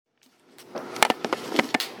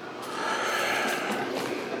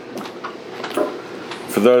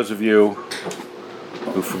For those of you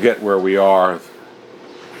who forget where we are,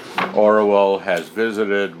 Orual has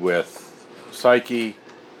visited with Psyche.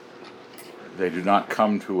 They do not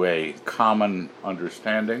come to a common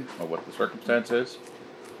understanding of what the circumstance is.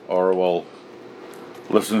 Orual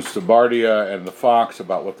listens to Bardia and the fox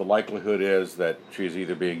about what the likelihood is that she's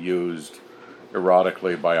either being used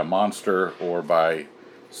erotically by a monster or by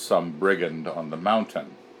some brigand on the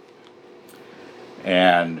mountain.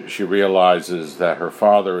 And she realizes that her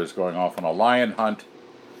father is going off on a lion hunt,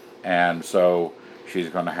 and so she's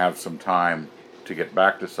going to have some time to get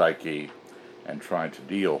back to Psyche and try to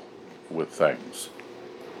deal with things.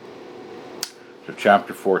 So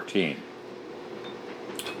chapter 14.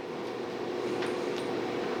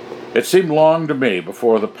 It seemed long to me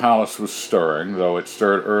before the palace was stirring, though it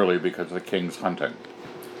stirred early because of the king's hunting.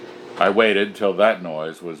 I waited till that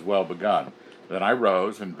noise was well begun. Then I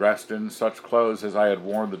rose and dressed in such clothes as I had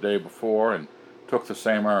worn the day before and took the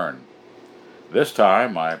same urn. This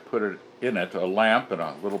time I put in it a lamp and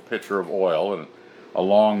a little pitcher of oil and a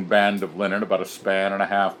long band of linen about a span and a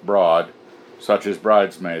half broad, such as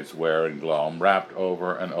bridesmaids wear in Glome, wrapped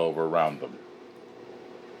over and over round them.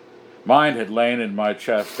 Mine had lain in my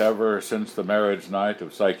chest ever since the marriage night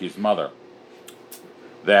of Psyche's mother.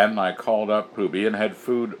 Then I called up Puby and had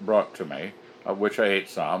food brought to me, of which I ate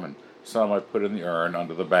some, and some I put in the urn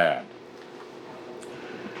under the band.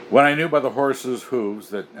 When I knew by the horses'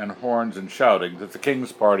 hooves and horns and shouting that the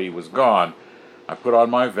king's party was gone, I put on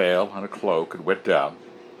my veil and a cloak and went down.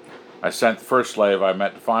 I sent the first slave I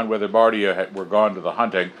met to find whether Bardia were gone to the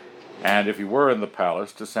hunting, and if he were in the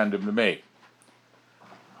palace, to send him to me.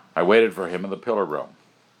 I waited for him in the pillar room.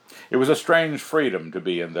 It was a strange freedom to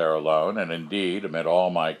be in there alone, and indeed, amid all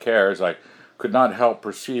my cares, I could not help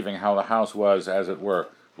perceiving how the house was, as it were,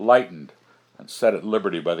 lightened and set at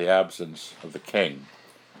liberty by the absence of the king.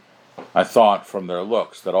 I thought from their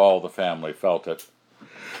looks that all the family felt it.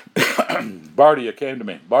 Bardia came to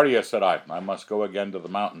me. Bardia, said I must go again to the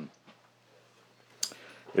mountain.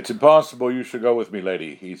 It's impossible you should go with me,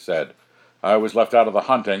 lady, he said. I was left out of the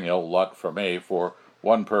hunting, ill luck for me, for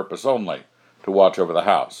one purpose only, to watch over the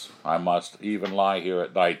house. I must even lie here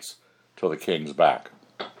at nights till the king's back.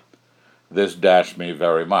 This dashed me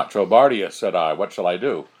very much. Oh, Bardia, said I, what shall I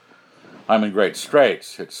do? I'm in great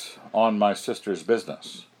straits. It's on my sister's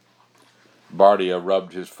business. Bardia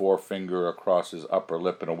rubbed his forefinger across his upper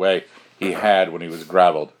lip in a way he had when he was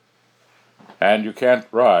gravelled. And you can't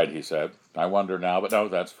ride, he said. I wonder now, but no,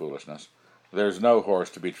 that's foolishness. There's no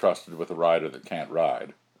horse to be trusted with a rider that can't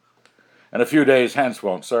ride. And a few days hence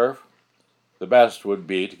won't serve. The best would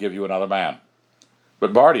be to give you another man.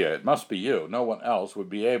 But Bardia, it must be you. No one else would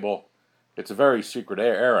be able. It's a very secret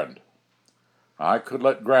errand. I could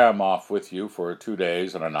let Graham off with you for 2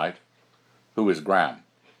 days and a night. Who is Graham?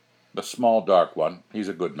 The small, dark one. He's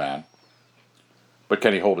a good man. But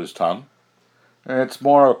can he hold his tongue? It's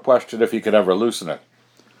more a question if he could ever loosen it.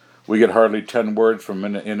 We get hardly 10 words from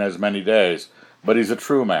him in as many days, but he's a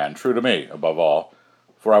true man, true to me, above all,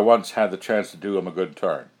 for I once had the chance to do him a good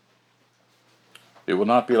turn. It will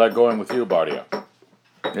not be like going with you, Bardia.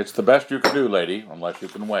 It's the best you can do, lady, unless you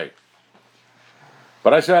can wait.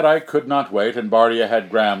 But I said I could not wait, and Bardia had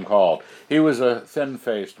Graham called. He was a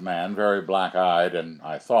thin-faced man, very black-eyed, and,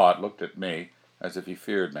 I thought, looked at me as if he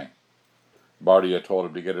feared me. Bardia told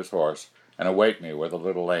him to get his horse and await me where the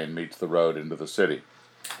little lane meets the road into the city.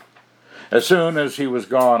 As soon as he was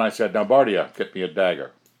gone, I said, Now, Bardia, get me a dagger.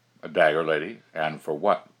 A dagger, lady? And for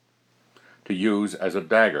what? To use as a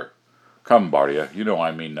dagger. Come, Bardia, you know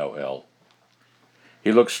I mean no ill.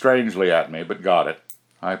 He looked strangely at me, but got it.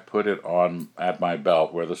 I put it on at my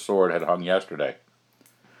belt where the sword had hung yesterday.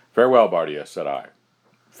 Farewell, Bardia, said I.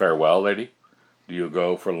 Farewell, lady? Do you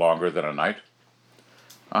go for longer than a night?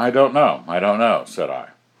 I don't know, said I.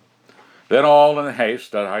 Then all in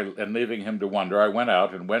haste, and leaving him to wonder, I went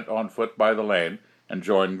out and went on foot by the lane and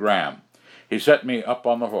joined Graham. He set me up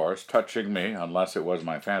on the horse, touching me, unless it was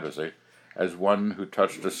my fantasy, as one who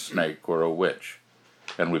touched a snake or a witch.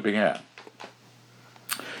 And we began.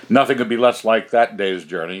 Nothing could be less like that day's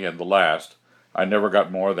journey and the last. I never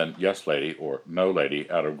got more than yes, lady, or no,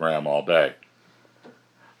 lady, out of Graham all day.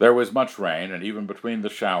 There was much rain, and even between the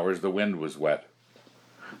showers the wind was wet.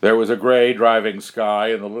 There was a gray, driving sky,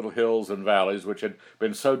 and the little hills and valleys, which had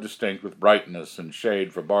been so distinct with brightness and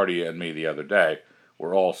shade for Bardia and me the other day,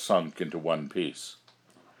 were all sunk into one piece.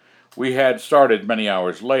 We had started many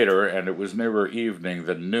hours later, and it was nearer evening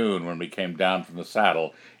than noon when we came down from the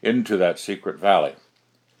saddle into that secret valley.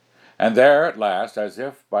 And there, at last, as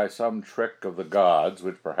if by some trick of the gods,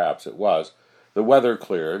 which perhaps it was, the weather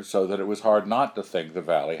cleared so that it was hard not to think the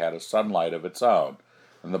valley had a sunlight of its own,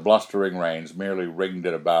 and the blustering rains merely ringed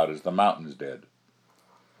it about as the mountains did.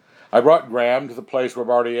 I brought Graham to the place where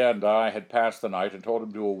Barty and I had passed the night and told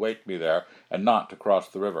him to await me there and not to cross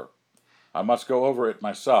the river. I must go over it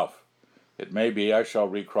myself. It may be I shall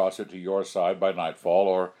recross it to your side by nightfall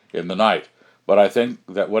or in the night, but I think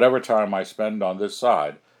that whatever time I spend on this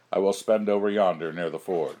side, I will spend over yonder near the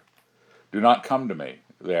ford. Do not come to me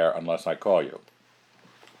there unless I call you."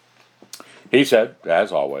 He said,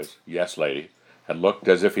 as always, "Yes, lady," and looked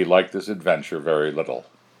as if he liked this adventure very little.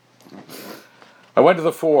 I went to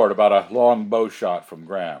the ford about a long bow shot from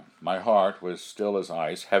Graham. My heart was still as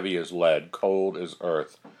ice, heavy as lead, cold as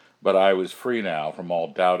earth, but I was free now from all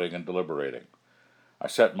doubting and deliberating. I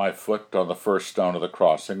set my foot on the first stone of the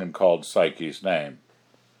crossing and called Psyche's name.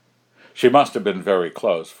 She must have been very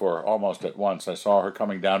close, for almost at once I saw her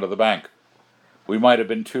coming down to the bank. We might have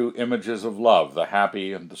been two images of love, the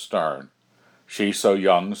happy and the stern. She so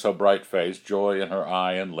young, so bright-faced, joy in her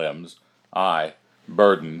eye and limbs, I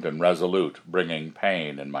burdened and resolute, bringing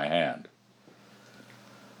pain in my hand.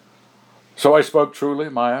 "So I spoke truly,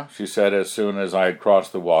 Maya," she said as soon as I had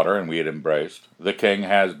crossed the water and we had embraced. "The king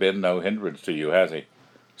has been no hindrance to you, has he?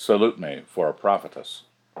 Salute me for a prophetess."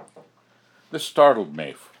 This startled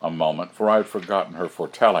me a moment, for I had forgotten her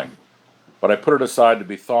foretelling, but I put it aside to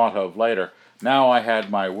be thought of later. Now I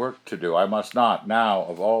had my work to do. I must not, now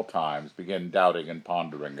of all times, begin doubting and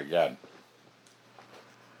pondering again.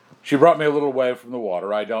 She brought me a little way from the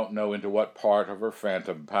water, I don't know into what part of her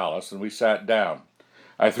phantom palace, and we sat down.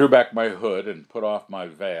 I threw back my hood and put off my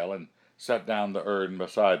veil and set down the urn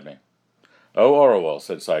beside me. "Oh, Orual,"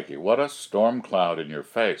 said Psyche, "what a storm cloud in your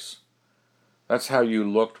face. That's how you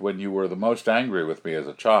looked when you were the most angry with me as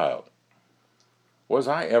a child." "Was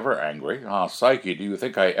I ever angry? Ah, Psyche, do you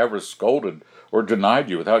think I ever scolded or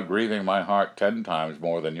denied you without grieving my heart 10 times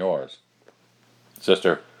more than yours?"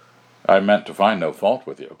 "Sister, I meant to find no fault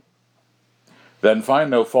with you." "Then find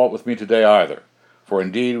no fault with me today either, for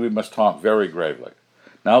indeed we must talk very gravely.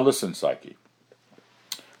 Now listen, Psyche.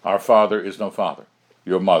 Our father is no father.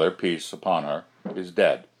 Your mother, peace upon her, is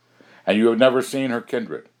dead, and you have never seen her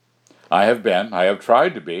kindred. I have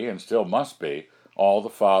tried to be, and still must be, all the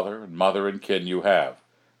father and mother and kin you have,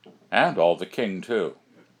 and all the king too.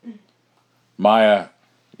 Maya,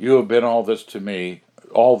 you have been all this to me,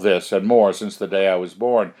 all this and more since the day I was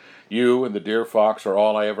born. You and the dear fox are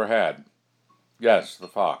all I ever had. Yes, the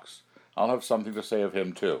fox. I'll have something to say of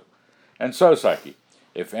him too. And so, Psyche,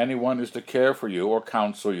 if anyone is to care for you, or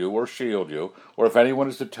counsel you, or shield you, or if anyone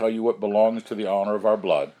is to tell you what belongs to the honor of our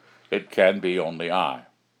blood, it can be only I."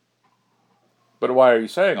 "But why are you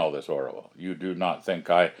saying all this, Orual? You do not think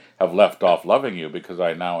I have left off loving you because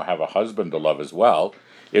I now have a husband to love as well?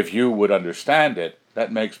 If you would understand it,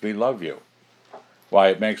 that makes me love you. Why,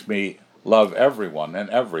 it makes me love everyone and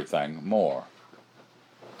everything more."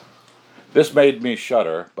 This made me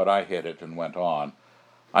shudder, but I hid it and went on.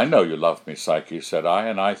 "I know you love me, Psyche," said I,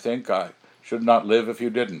 "and I think I should not live if you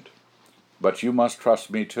didn't. But you must trust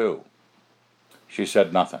me too." She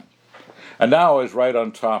said nothing. And now I was right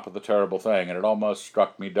on top of the terrible thing, and it almost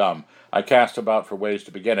struck me dumb. I cast about for ways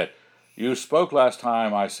to begin it. "You spoke last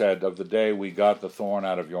time," I said, "of the day we got the thorn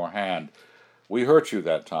out of your hand. We hurt you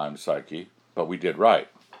that time, Psyche, but we did right.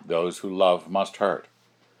 Those who love must hurt.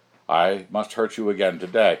 I must hurt you again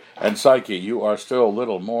today. And Psyche, you are still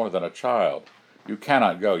little more than a child. You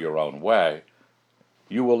cannot go your own way.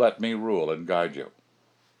 You will let me rule and guide you."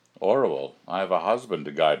 "Orual, I have a husband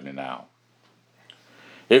to guide me now."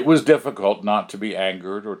 It was difficult not to be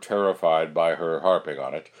angered or terrified by her harping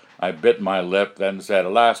on it. I bit my lip, then said,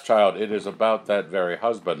 "Alas, child, it is about that very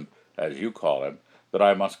husband, as you call him, that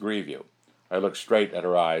I must grieve you." I looked straight at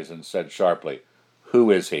her eyes and said sharply, "Who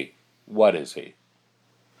is he? What is he?"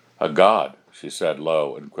 "A god," she said,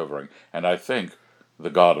 low and quivering, "and I think the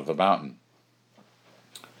god of the mountain."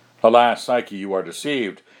 "Alas, Psyche, you are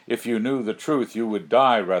deceived. If you knew the truth, you would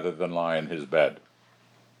die rather than lie in his bed."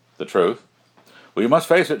 "The truth? Well, you must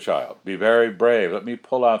face it, child. Be very brave. Let me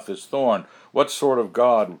pull out this thorn. What sort of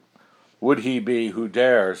god would he be who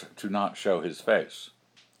dares to not show his face?"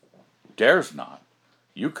 "Dares not?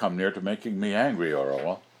 You come near to making me angry,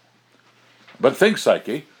 Orual." "But think,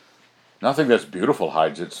 Psyche. Nothing that's beautiful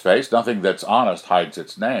hides its face. Nothing that's honest hides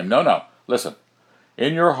its name. No. Listen.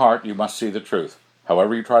 In your heart you must see the truth,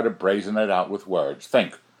 however you try to brazen it out with words.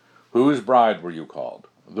 Think. Whose bride were you called?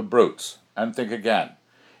 The brute's. And think again.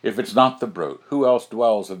 If it's not the brute, who else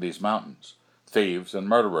dwells in these mountains? Thieves and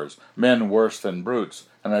murderers, men worse than brutes,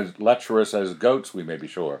 and as lecherous as goats, we may be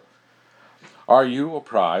sure. Are you a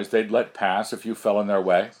prize they'd let pass if you fell in their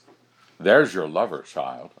way? There's your lover,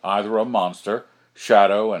 child, either a monster,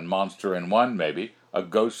 shadow and monster in one, maybe, a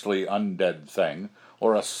ghostly undead thing,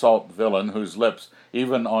 or a salt villain whose lips,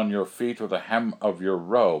 even on your feet or the hem of your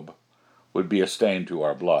robe, would be a stain to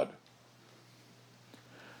our blood.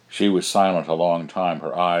 She was silent a long time,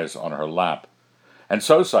 her eyes on her lap. And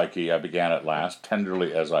so, Psyche, I began at last,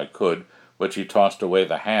 tenderly as I could, but she tossed away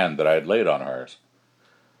the hand that I had laid on hers.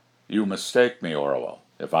 You mistake me, Orual.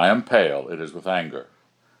 If I am pale, it is with anger.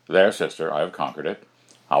 There, sister, I have conquered it.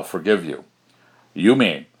 I'll forgive you. You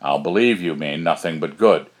mean, I'll believe you mean, nothing but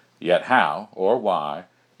good. Yet how, or why,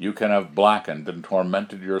 you can have blackened and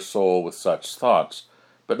tormented your soul with such thoughts.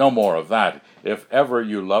 But no more of that. If ever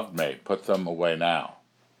you loved me, put them away now.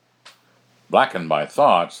 Blackened my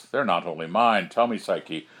thoughts? They're not only mine. Tell me,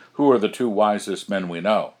 Psyche, who are the two wisest men we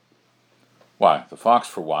know? Why, the fox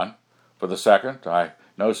for one. For the second, I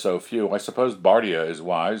know so few. I suppose Bardia is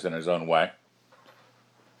wise in his own way.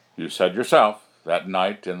 You said yourself, that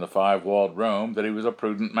night in the five-walled room, that he was a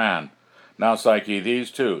prudent man. Now, Psyche,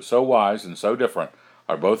 these two, so wise and so different,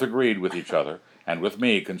 are both agreed with each other, and with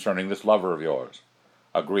me concerning this lover of yours.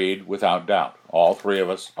 Agreed without doubt. All three of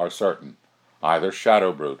us are certain. Either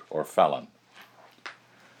shadow brute or felon.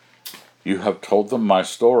 You have told them my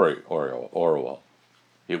story, Orual.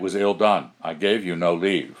 It was ill done. I gave you no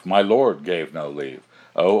leave. My lord gave no leave.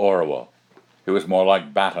 O Orual, it was more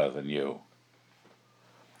like Batta than you.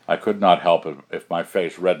 I could not help it if my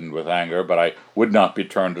face reddened with anger, but I would not be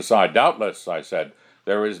turned aside. Doubtless, I said,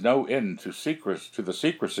 there is no end to the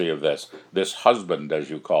secrecy of this husband, as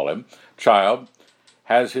you call him. Child,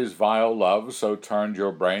 has his vile love so turned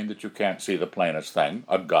your brain that you can't see the plainest thing?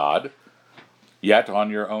 A god? Yet on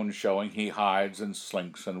your own showing he hides and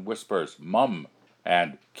slinks and whispers, mum,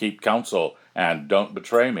 and keep counsel, and don't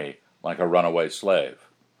betray me, like a runaway slave.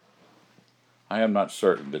 I am not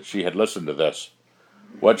certain that she had listened to this.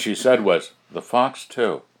 What she said was, the fox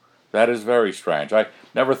too. That is very strange. I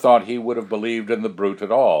never thought he would have believed in the brute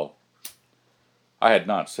at all. I had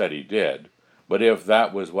not said he did, but if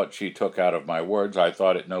that was what she took out of my words, I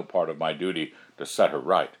thought it no part of my duty to set her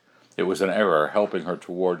right. It was an error helping her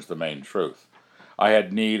towards the main truth. I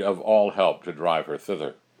had need of all help to drive her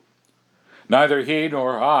thither. Neither he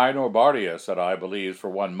nor I nor Bardia, said I, believes for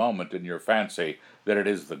one moment in your fancy that it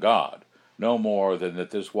is the god, no more than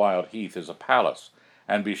that this wild heath is a palace.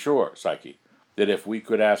 And be sure, Psyche, that if we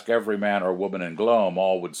could ask every man or woman in Glome,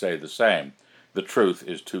 all would say the same. The truth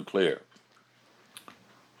is too clear.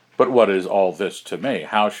 But what is all this to me?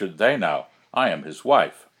 How should they know? I am his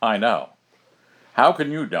wife. I know. How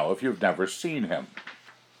can you know if you've never seen him?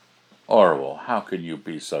 Orual, how can you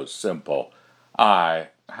be so simple?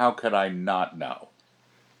 How could I not know?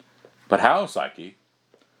 But how, Psyche?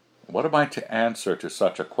 What am I to answer to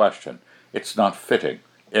such a question? It's not fitting.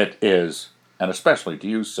 It is, and especially to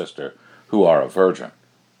you, sister, who are a virgin.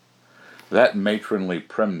 That matronly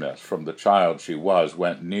primness from the child she was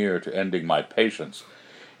went near to ending my patience.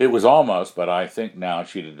 It was almost, but I think now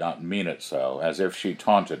she did not mean it so, as if she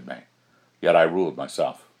taunted me. Yet I ruled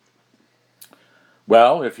myself.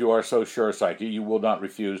 Well, if you are so sure, Psyche, you will not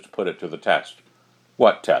refuse to put it to the test.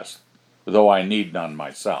 What test? Though I need none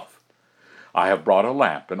myself. I have brought a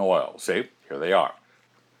lamp and oil. See, here they are.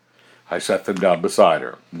 I set them down beside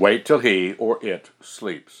her. Wait till he, or it,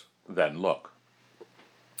 sleeps. Then look.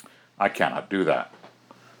 I cannot do that.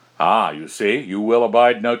 Ah, you see, you will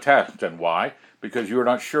abide no test. And why? Because you are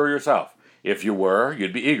not sure yourself. If you were,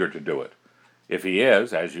 you'd be eager to do it. If he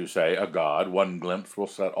is, as you say, a god, one glimpse will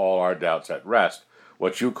set all our doubts at rest.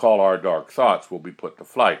 What you call our dark thoughts will be put to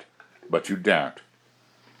flight. But you daren't.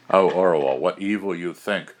 Oh, Orual, what evil you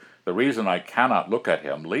think. The reason I cannot look at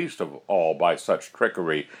him, least of all by such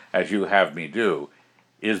trickery as you have me do,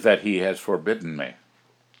 is that he has forbidden me.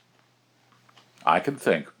 I can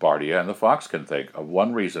think, Bardia and the fox can think, of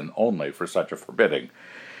one reason only for such a forbidding,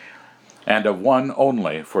 and of one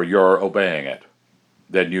only for your obeying it.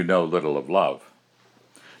 Then you know little of love.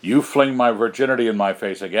 You fling my virginity in my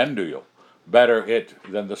face again, do you? Better it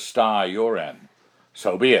than the sty you're in.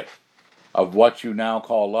 So be it. Of what you now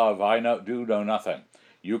call love, I do know nothing.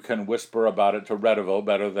 You can whisper about it to Redival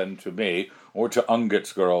better than to me, or to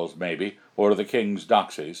Ungit's girls, maybe, or to the king's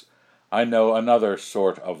doxies. I know another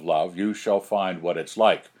sort of love. You shall find what it's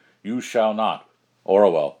like. You shall not.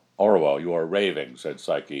 Orual, you are raving, said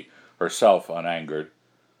Psyche, herself unangered,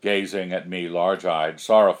 gazing at me large-eyed,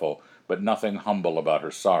 sorrowful, but nothing humble about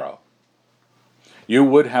her sorrow. You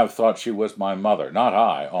would have thought she was my mother, not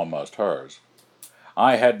I, almost hers.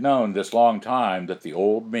 I had known this long time that the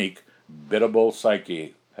old meek, biddable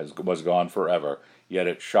Psyche was gone forever, yet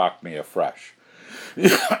it shocked me afresh.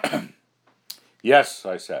 Yes,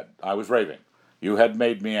 I said, I was raving. You had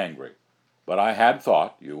made me angry. But I had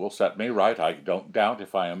thought, you will set me right, I don't doubt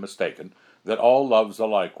if I am mistaken, that all loves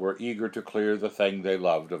alike were eager to clear the thing they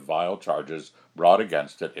loved of vile charges brought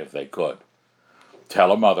against it if they could.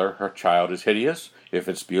 Tell a mother her child is hideous. If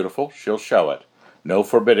it's beautiful, she'll show it. No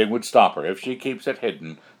forbidding would stop her. If she keeps it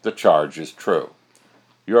hidden, the charge is true.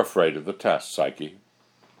 You're afraid of the test, Psyche.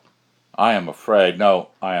 I am afraid, no,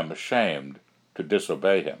 I am ashamed to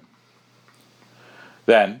disobey him.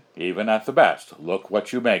 Then, even at the best, look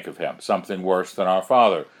what you make of him, something worse than our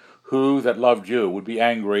father. Who that loved you would be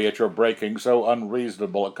angry at your breaking so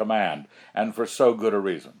unreasonable a command, and for so good a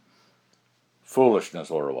reason? Foolishness,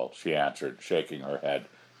 Orual, she answered, shaking her head.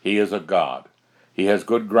 He is a god. He has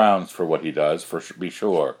good grounds for what he does, for be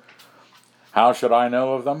sure. How should I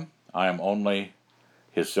know of them? I am only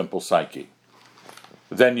his simple Psyche.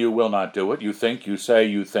 Then you will not do it. You think,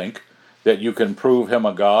 that you can prove him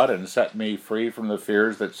a god and set me free from the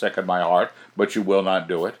fears that sicken my heart, but you will not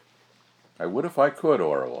do it. I would if I could,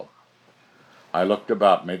 Orual. I looked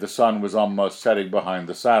about me. The sun was almost setting behind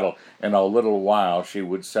the saddle. In a little while she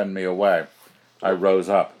would send me away. I rose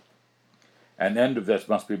up. An end of this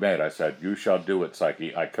must be made, I said. You shall do it,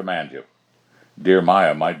 Psyche. I command you. Dear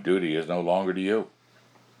Maia, my duty is no longer to you.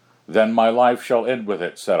 Then my life shall end with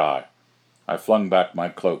it, said I. I flung back my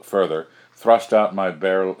cloak further, thrust out my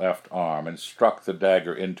bare left arm, and struck the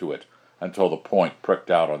dagger into it until the point pricked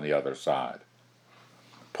out on the other side.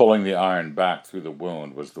 Pulling the iron back through the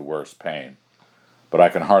wound was the worst pain, but I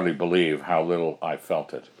can hardly believe how little I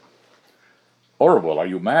felt it. Orual, are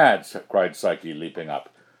you mad? Cried Psyche, leaping up.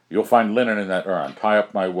 You'll find linen in that urn. Tie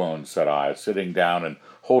up my wound, said I, sitting down and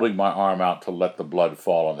holding my arm out to let the blood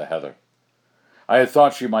fall on the heather. I had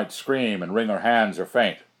thought she might scream and wring her hands or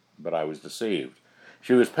faint, but I was deceived.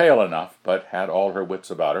 She was pale enough, but had all her wits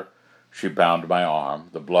about her. She bound my arm.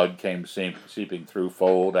 The blood came seeping through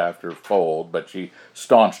fold after fold, but she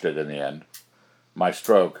staunched it in the end. My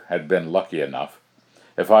stroke had been lucky enough.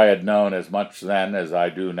 If I had known as much then as I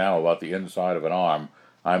do now about the inside of an arm,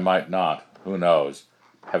 I might not, who knows,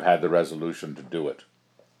 have had the resolution to do it.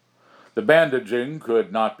 The bandaging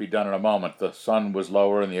could not be done in a moment. The sun was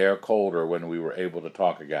lower and the air colder when we were able to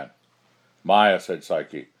talk again. Maia, said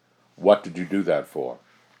Psyche, what did you do that for?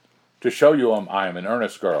 To show you I am an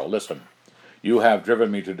earnest girl. Listen, you have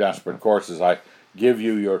driven me to desperate courses. I give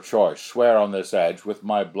you your choice. Swear on this edge, with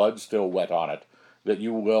my blood still wet on it, that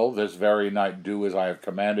you will this very night do as I have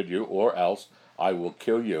commanded you, or else I will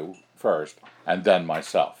kill you first, and then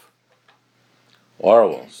myself.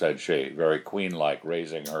 Orual, said she, very queen-like,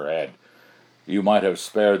 raising her head, you might have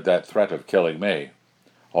spared that threat of killing me.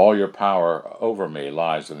 All your power over me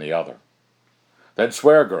lies in the other. Then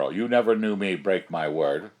swear, girl, you never knew me break my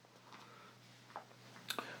word.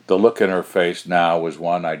 The look in her face now was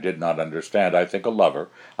one I did not understand. I think a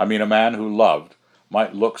man who loved,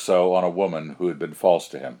 might look so on a woman who had been false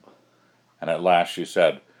to him. And at last she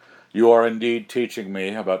said, You are indeed teaching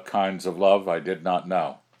me about kinds of love I did not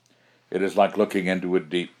know. It is like looking into a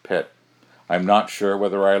deep pit. I am not sure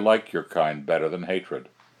whether I like your kind better than hatred.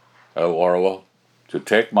 Oh, Orual, to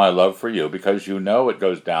take my love for you, because you know it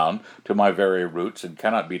goes down to my very roots and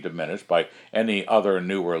cannot be diminished by any other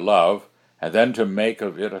newer love, and then to make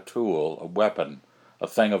of it a tool, a weapon, a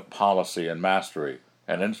thing of policy and mastery,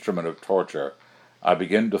 an instrument of torture, I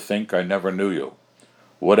begin to think I never knew you.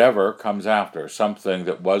 Whatever comes after, something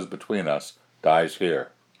that was between us, dies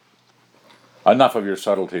here. Enough of your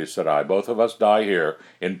subtleties, said I. Both of us die here,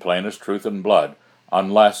 in plainest truth and blood,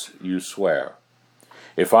 unless you swear.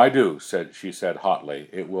 If I do, she said hotly,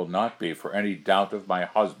 it will not be for any doubt of my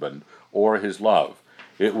husband or his love.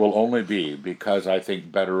 It will only be because I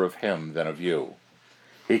think better of him than of you.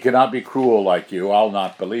 He cannot be cruel like you. I'll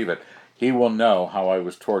not believe it. He will know how I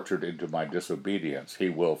was tortured into my disobedience. He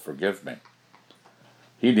will forgive me.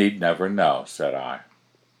 He need never know, said I.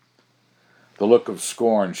 The look of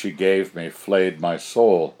scorn she gave me flayed my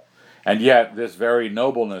soul. And yet this very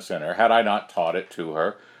nobleness in her, had I not taught it to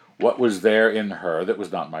her, what was there in her that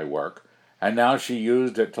was not my work? And now she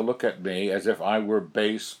used it to look at me as if I were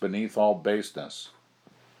base beneath all baseness.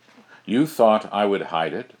 You thought I would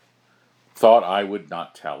hide it? Thought I would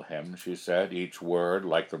not tell him, she said, each word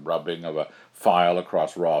like the rubbing of a file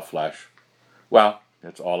across raw flesh. Well,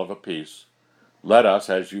 it's all of a piece. Let us,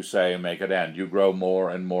 as you say, make it end. You grow more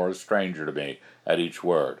and more a stranger to me at each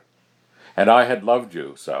word. And I had loved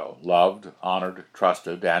you so, loved, honored,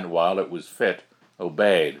 trusted, and, while it was fit,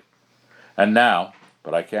 obeyed. And now,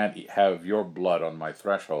 but I can't have your blood on my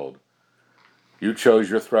threshold. You chose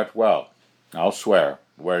your threat well. I'll swear.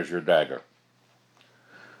 Where's your dagger?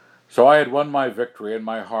 So I had won my victory, and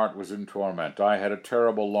my heart was in torment. I had a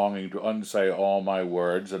terrible longing to unsay all my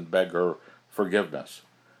words and beg her forgiveness.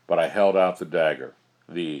 but I held out the dagger,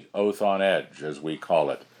 the oath on edge, as we call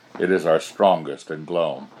it. It is our strongest in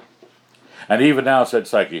gloam. And even now, said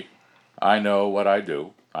Psyche, I know what I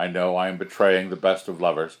do. I know I am betraying the best of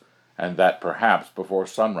lovers, and that perhaps before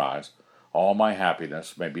sunrise all my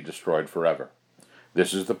happiness may be destroyed forever.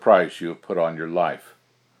 This is the price you have put on your life.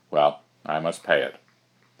 Well, I must pay it.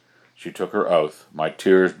 She took her oath. My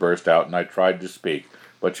tears burst out, and I tried to speak,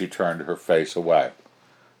 but she turned her face away.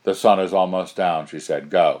 The sun is almost down, she said.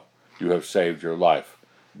 Go. You have saved your life.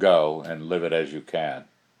 Go and live it as you can.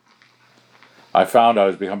 I found I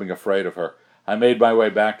was becoming afraid of her. I made my way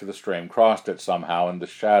back to the stream, crossed it somehow, and the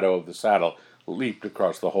shadow of the saddle leaped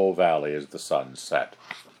across the whole valley as the sun set.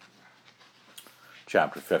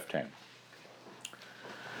 Chapter 15.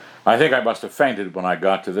 I think I must have fainted when I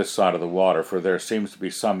got to this side of the water, for there seems to be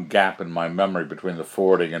some gap in my memory between the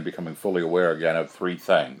fording and becoming fully aware again of three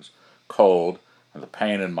things: cold, and the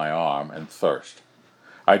pain in my arm, and thirst.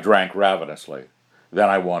 I drank ravenously. Then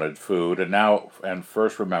I wanted food, and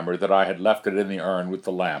first remembered that I had left it in the urn with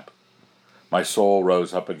the lamp. My soul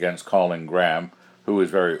rose up against calling Graham, who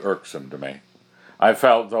was very irksome to me. I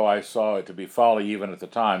felt, though I saw it to be folly even at the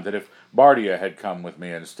time, that if Bardia had come with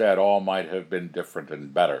me instead, all might have been different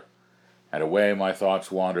and better. And away my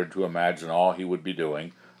thoughts wandered to imagine all he would be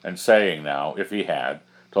doing and saying now, if he had,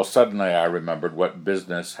 till suddenly I remembered what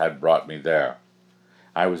business had brought me there.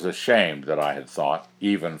 I was ashamed that I had thought,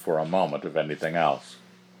 even for a moment, of anything else.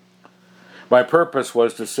 My purpose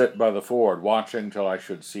was to sit by the ford, watching till I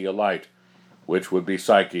should see a light, which would be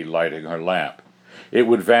Psyche lighting her lamp. It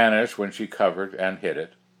would vanish when she covered and hid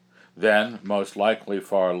it. Then, most likely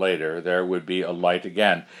far later, there would be a light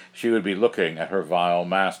again. She would be looking at her vile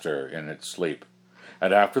master in its sleep.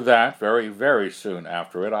 And after that, very, very soon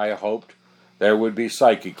after it, I hoped, there would be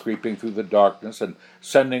Psyche creeping through the darkness and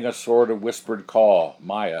sending a sort of whispered call,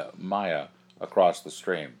 Maya, Maya, across the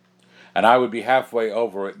stream. And I would be halfway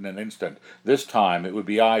over it in an instant. This time it would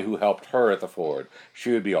be I who helped her at the ford.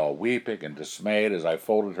 She would be all weeping and dismayed as I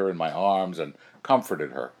folded her in my arms and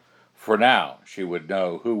comforted her. For now she would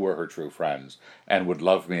know who were her true friends, and would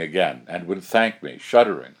love me again, and would thank me,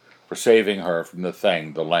 shuddering, for saving her from the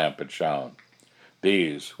thing the lamp had shown.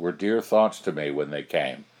 These were dear thoughts to me when they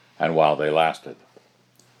came, and while they lasted.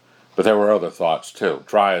 But there were other thoughts, too.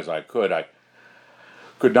 Try as I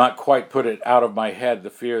could not quite put it out of my head, the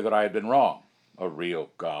fear that I had been wrong. A real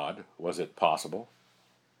God, was it possible?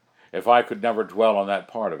 If I could never dwell on that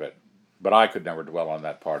part of it. But I could never dwell on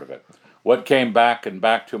that part of it. What came back and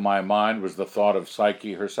back to my mind was the thought of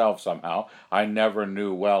Psyche herself somehow, I never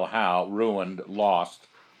knew well how, ruined, lost,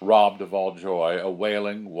 robbed of all joy, a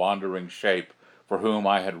wailing, wandering shape for whom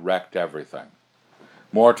I had wrecked everything.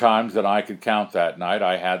 More times than I could count that night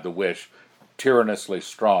I had the wish, tyrannously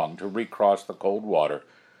strong, to recross the cold water,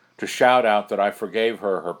 to shout out that I forgave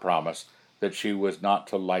her her promise, that she was not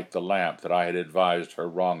to light the lamp, that I had advised her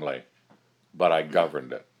wrongly. But I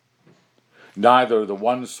governed it. Neither the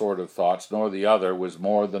one sort of thoughts nor the other was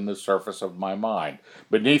more than the surface of my mind.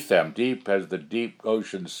 Beneath them, deep as the deep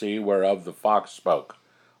ocean sea whereof the fox spoke,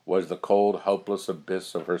 was the cold, hopeless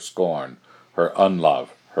abyss of her scorn, her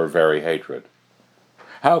unlove, her very hatred.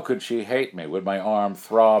 How could she hate me when my arm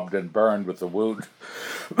throbbed and burned with the wound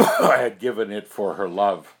I had given it for her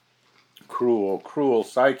love? Cruel, cruel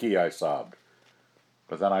Psyche, I sobbed.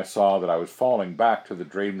 But then I saw that I was falling back to the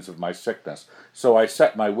dreams of my sickness, so I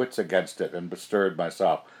set my wits against it and bestirred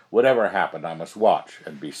myself. Whatever happened, I must watch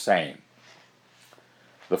and be sane.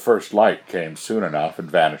 The first light came soon enough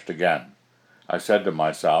and vanished again. I said to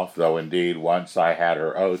myself, though indeed once I had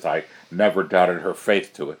her oath, I never doubted her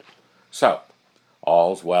faith to it. So,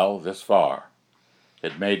 all's well this far.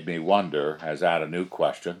 It made me wonder, as at a new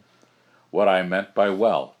question, what I meant by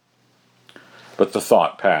well. But the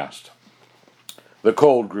thought passed. The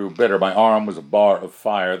cold grew bitter. My arm was a bar of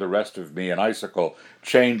fire, the rest of me an icicle,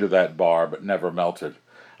 chained to that bar but never melted.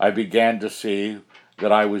 I began to see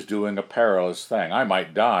that I was doing a perilous thing. I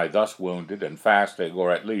might die thus wounded and fasting,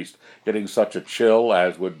 or at least getting such a chill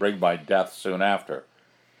as would bring my death soon after.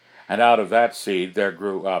 And out of that seed there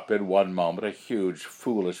grew up in one moment a huge,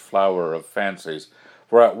 foolish flower of fancies,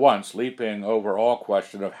 for at once, leaping over all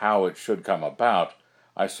question of how it should come about,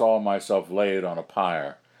 I saw myself laid on a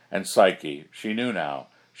pyre. And Psyche, she knew now,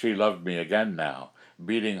 she loved me again now,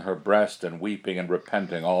 beating her breast and weeping and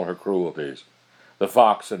repenting all her cruelties. The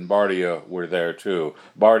fox and Bardia were there too.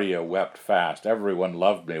 Bardia wept fast. Everyone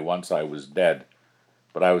loved me once I was dead.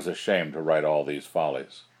 But I was ashamed to write all these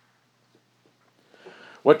follies.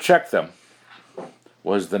 What checked them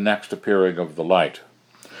was the next appearing of the light.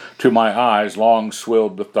 To my eyes, long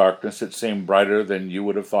swilled with darkness, it seemed brighter than you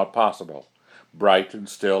would have thought possible. bright and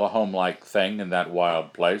still, a homelike thing in that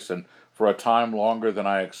wild place, and for a time longer than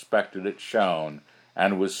I expected it shone,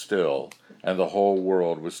 and was still, and the whole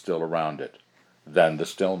world was still around it. Then the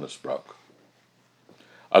stillness broke.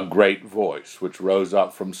 A great voice, which rose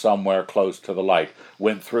up from somewhere close to the light,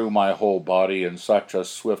 went through my whole body in such a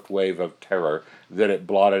swift wave of terror that it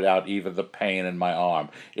blotted out even the pain in my arm.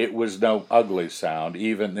 It was no ugly sound.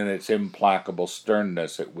 Even in its implacable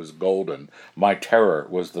sternness it was golden. My terror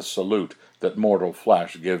was the salute that mortal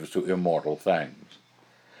flesh gives to immortal things.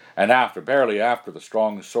 And barely after the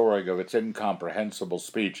strong soaring of its incomprehensible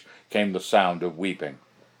speech, came the sound of weeping.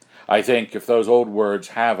 I think if those old words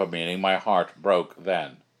have a meaning, my heart broke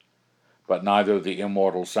then. But neither the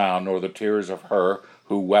immortal sound nor the tears of her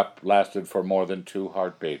who wept lasted for more than 2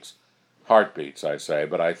 heartbeats. Heartbeats, I say,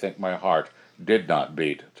 but I think my heart did not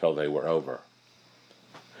beat till they were over.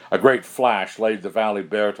 A great flash laid the valley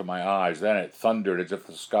bare to my eyes. Then it thundered as if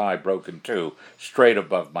the sky broke in two, straight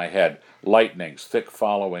above my head. Lightnings, thick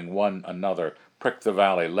following one another, pricked the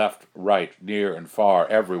valley left, right, near and far,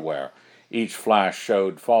 everywhere. Each flash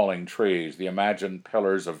showed falling trees. The imagined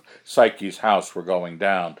pillars of Psyche's house were going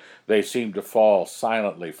down. They seemed to fall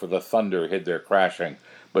silently, for the thunder hid their crashing.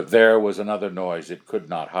 But there was another noise it could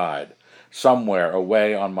not hide. Somewhere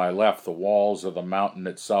away on my left the walls of the mountain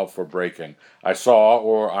itself were breaking. I saw,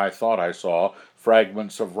 or I thought I saw,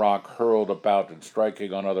 fragments of rock hurled about and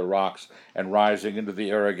striking on other rocks and rising into the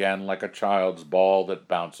air again like a child's ball that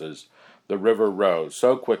bounces. The river rose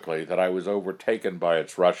so quickly that I was overtaken by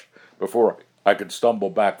its rush before I could stumble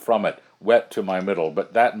back from it, wet to my middle,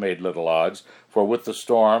 but that made little odds, for with the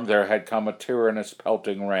storm there had come a tyrannous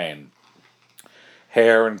pelting rain.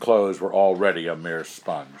 Hair and clothes were already a mere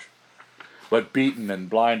sponge. But beaten and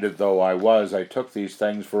blinded though I was, I took these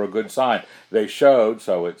things for a good sign. They showed,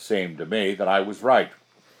 so it seemed to me, that I was right.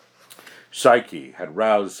 Psyche had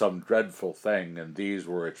roused some dreadful thing, and these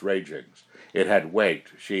were its ragings. It had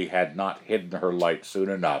waked. She had not hidden her light soon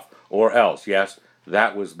enough, or else, yes,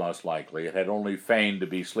 that was most likely. It had only feigned to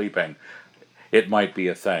be sleeping. It might be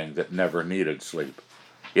a thing that never needed sleep.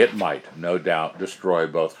 It might, no doubt, destroy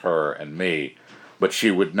both her and me. But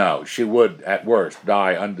she would know. She would, at worst,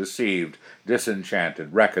 die undeceived,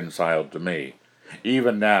 disenchanted, reconciled to me.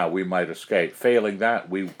 Even now we might escape. Failing that,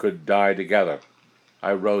 we could die together.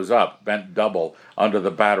 I rose up, bent double, under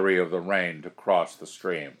the battery of the rain, to cross the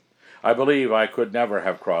stream. I believe I could never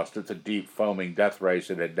have crossed it, the deep, foaming death race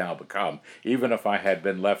it had now become, even if I had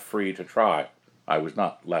been left free to try. I was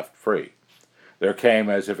not left free. There came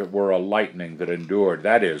as if it were a lightning that endured.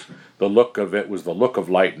 That is, the look of it was the look of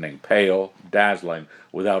lightning, pale, dazzling,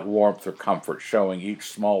 without warmth or comfort, showing each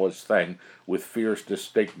smallest thing with fierce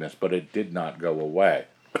distinctness, but it did not go away.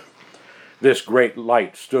 This great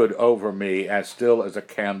light stood over me as still as a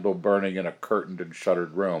candle burning in a curtained and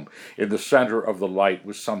shuttered room. In the center of the light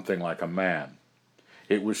was something like a man.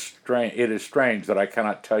 It is strange that I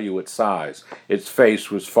cannot tell you its size. Its face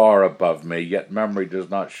was far above me, yet memory does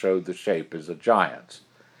not show the shape as a giant's.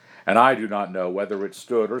 And I do not know whether it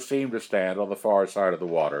stood or seemed to stand on the far side of the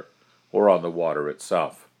water, or on the water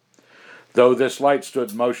itself. Though this light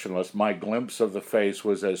stood motionless, my glimpse of the face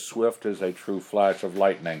was as swift as a true flash of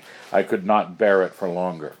lightning. I could not bear it for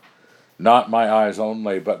longer. Not my eyes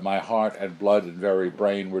only, but my heart and blood and very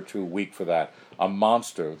brain were too weak for that. A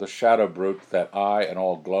monster, the shadow brute that I and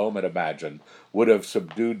all gloom had imagined, would have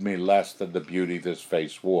subdued me less than the beauty this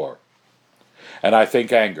face wore. And I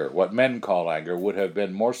think anger, what men call anger, would have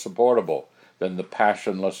been more supportable than the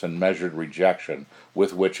passionless and measured rejection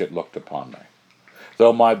with which it looked upon me.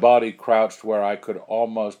 Though my body crouched where I could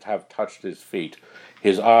almost have touched his feet,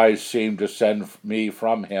 his eyes seemed to send me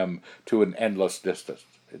from him to an endless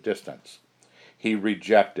distance. He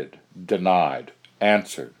rejected, denied,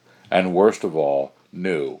 answered, and worst of all,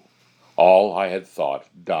 knew all I had thought,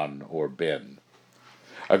 done, or been.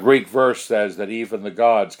 A Greek verse says that even the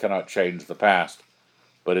gods cannot change the past.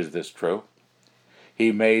 But is this true?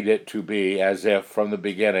 He made it to be as if, from the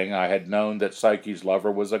beginning, I had known that Psyche's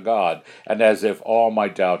lover was a god, and as if all my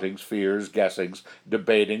doubtings, fears, guessings,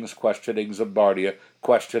 debatings, questionings of Bardia,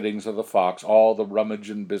 questionings of the fox, all the rummage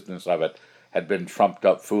and business of it, had been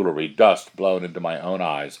trumped-up foolery, dust blown into my own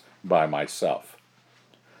eyes by myself.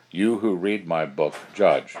 You who read my book,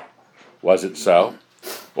 judge. Was it so?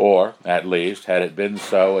 Or, at least, had it been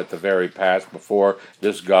so at the very past before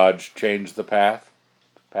this god changed the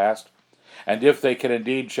past? And if they can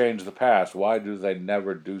indeed change the past, why do they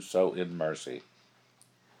never do so in mercy?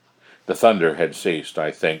 The thunder had ceased,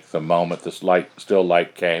 I think, the moment this still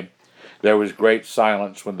light came. There was great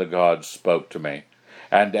silence when the gods spoke to me,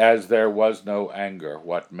 And as there was no anger,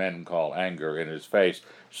 what men call anger, in his face,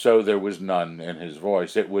 so there was none in his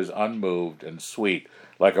voice. It was unmoved and sweet,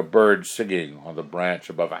 like a bird singing on the branch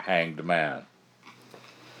above a hanged man.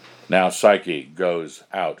 Now Psyche goes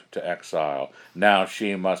out to exile. Now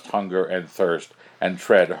she must hunger and thirst and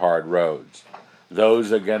tread hard roads.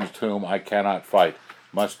 Those against whom I cannot fight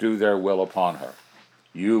must do their will upon her.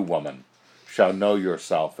 You, woman, shall know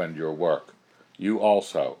yourself and your work. You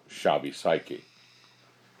also shall be Psyche.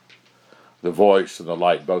 The voice and the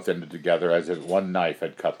light both ended together as if one knife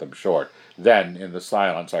had cut them short. Then, in the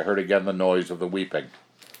silence, I heard again the noise of the weeping.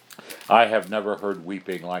 I have never heard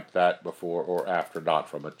weeping like that before or after, not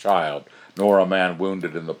from a child, nor a man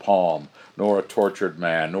wounded in the palm, nor a tortured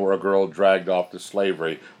man, nor a girl dragged off to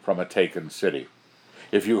slavery from a taken city.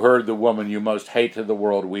 If you heard the woman you most hate in the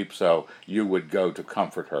world weep so, you would go to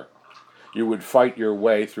comfort her. You would fight your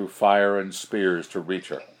way through fire and spears to reach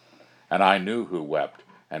her. And I knew who wept,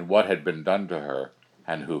 and what had been done to her,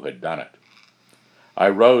 and who had done it. I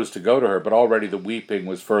rose to go to her, but already the weeping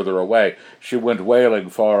was further away. She went wailing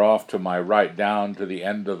far off to my right, down to the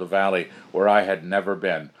end of the valley, where I had never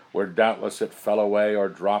been, where doubtless it fell away or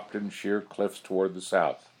dropped in sheer cliffs toward the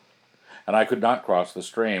south. And I could not cross the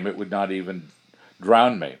stream. It would not even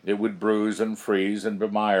drown me. It would bruise and freeze and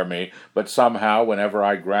bemire me, but somehow, whenever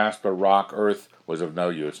I grasped a rock, earth was of no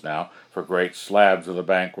use now, for great slabs of the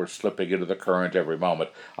bank were slipping into the current every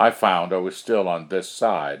moment. I found I was still on this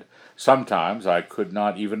side. Sometimes I could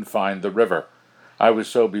not even find the river. I was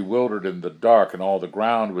so bewildered in the dark, and all the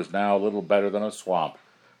ground was now little better than a swamp,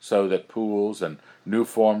 so that pools and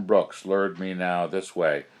new-formed brooks lured me now this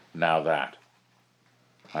way, now that.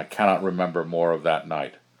 I cannot remember more of that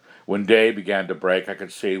night. When day began to break, I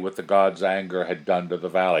could see what the god's anger had done to the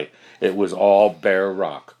valley. It was all bare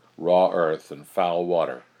rock, raw earth, and foul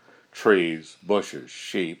water. Trees, bushes,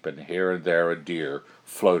 sheep, and here and there a deer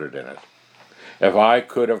floated in it. If I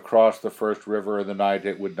could have crossed the first river in the night,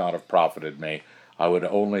 it would not have profited me. I would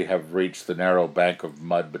only have reached the narrow bank of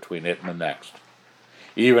mud between it and the next.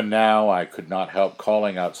 Even now I could not help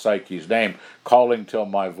calling out Psyche's name, calling till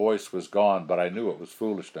my voice was gone, but I knew it was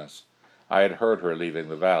foolishness. I had heard her leaving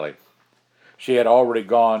the valley. She had already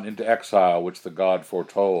gone into exile, which the god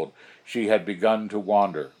foretold. She had begun to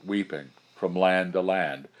wander, weeping, from land to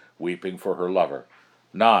land, weeping for her lover.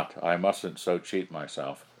 Not, I mustn't so cheat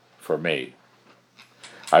myself, for me.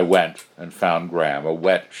 I went and found Graham, a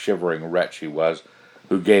wet, shivering wretch he was,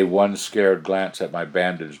 who gave one scared glance at my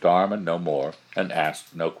bandaged arm and no more, and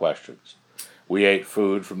asked no questions. We ate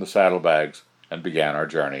food from the saddlebags and began our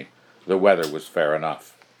journey. The weather was fair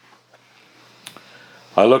enough.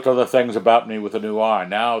 I looked on the things about me with a new eye.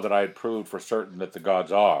 Now that I had proved for certain that the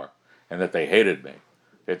gods are, and that they hated me,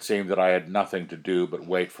 it seemed that I had nothing to do but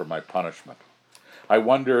wait for my punishment. I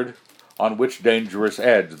wondered on which dangerous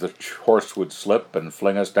edge the horse would slip and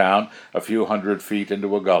fling us down a few 100 feet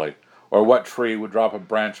into a gully, or what tree would drop a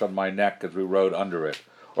branch on my neck as we rode under it,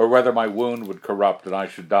 or whether my wound would corrupt and I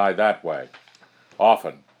should die that way.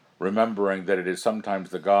 Often, remembering that it is sometimes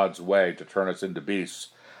the gods' way to turn us into beasts,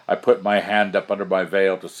 I put my hand up under my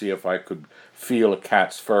veil to see if I could feel a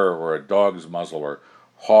cat's fur or a dog's muzzle or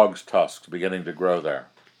hog's tusks beginning to grow there.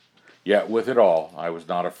 Yet with it all, I was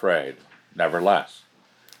not afraid. Nevertheless,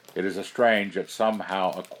 it is a strange yet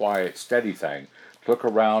somehow a quiet, steady thing to look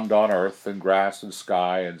around on earth and grass and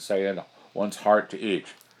sky and say in one's heart to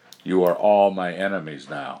each, "You are all my enemies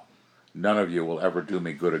now. None of you will ever do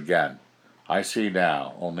me good again. I see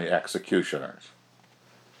now only executioners."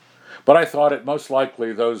 But I thought it most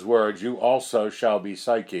likely those words, "You also shall be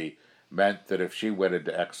Psyche," meant that if she went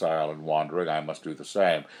into exile and wandering, I must do the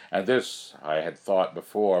same. And this, I had thought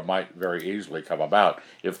before, might very easily come about,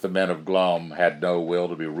 if the men of Glom had no will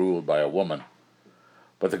to be ruled by a woman.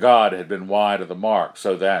 But the god had been wide of the mark,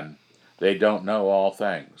 so then, they don't know all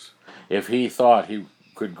things. If he thought he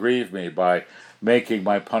could grieve me by making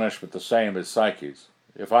my punishment the same as Psyche's,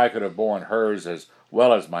 if I could have borne hers as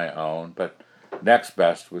well as my own, but next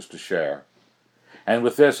best was to share. And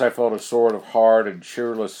with this I felt a sort of hard and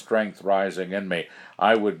cheerless strength rising in me.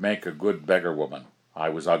 I would make a good beggar woman. I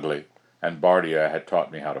was ugly, and Bardia had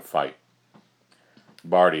taught me how to fight.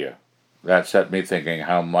 Bardia. That set me thinking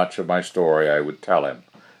how much of my story I would tell him.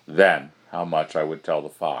 Then, how much I would tell the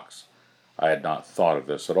fox. I had not thought of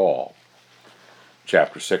this at all.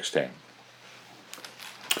 Chapter 16.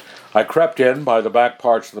 I crept in by the back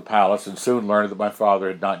parts of the palace and soon learned that my father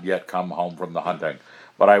had not yet come home from the hunting,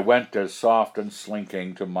 but I went as soft and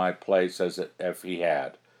slinking to my place as if he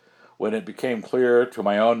had. When it became clear to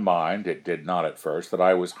my own mind, it did not at first, that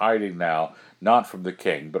I was hiding now not from the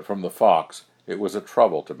king but from the fox, it was a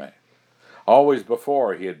trouble to me. Always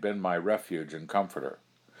before he had been my refuge and comforter.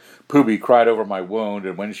 Pooby cried over my wound,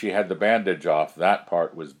 and when she had the bandage off, that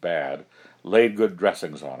part was bad, laid good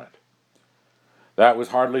dressings on it. That was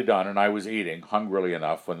hardly done, and I was eating, hungrily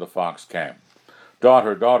enough, when the fox came.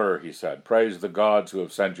 "Daughter, daughter," he said, "praise the gods who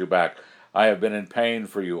have sent you back. I have been in pain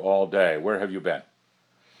for you all day. Where have you been?"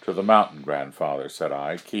 "To the mountain, grandfather," said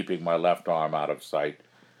I, keeping my left arm out of sight.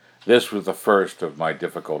 This was the first of my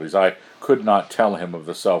difficulties. I could not tell him of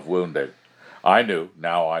the self-wounding. I knew,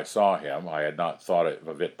 now I saw him, I had not thought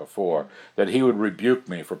of it before, that he would rebuke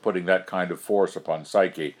me for putting that kind of force upon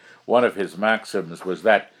Psyche. One of his maxims was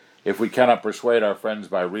that if we cannot persuade our friends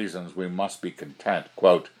by reasons, we must be content,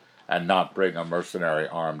 quote, and not bring a mercenary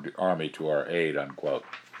army to our aid, unquote.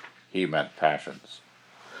 He meant passions.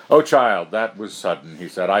 "Oh, child, that was sudden," he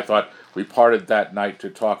said. "I thought we parted that night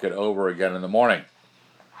to talk it over again in the morning."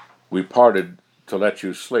 "We parted to let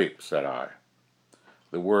you sleep," said I.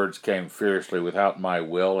 The words came fiercely, without my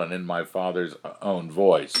will, and in my father's own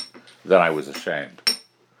voice. Then I was ashamed.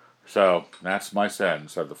 "So, that's my sin,"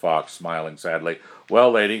 said the fox, smiling sadly.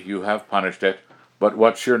 "Well, lady, you have punished it. But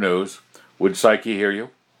what's your news? Would Psyche hear you?"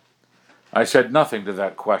 I said nothing to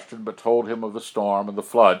that question, but told him of the storm and the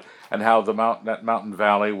flood, and how that mountain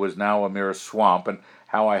valley was now a mere swamp, and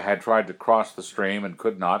how I had tried to cross the stream and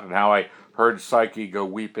could not, and how I heard Psyche go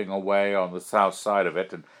weeping away on the south side of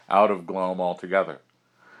it and out of Glome altogether.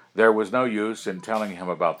 There was no use in telling him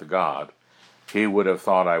about the god. He would have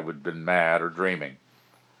thought I had been mad or dreaming.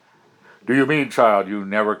 "Do you mean, child, you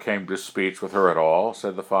never came to speech with her at all?"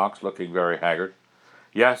 said the fox, looking very haggard.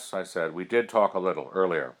 "Yes," I said, "we did talk a little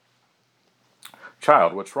earlier."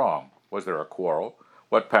 "Child, what's wrong? Was there a quarrel?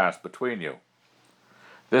 What passed between you?"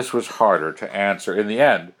 This was harder to answer. In the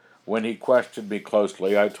end, when he questioned me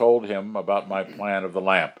closely, I told him about my plan of the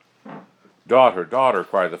lamp. "Daughter, daughter,"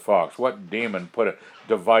 cried the fox, "what demon put a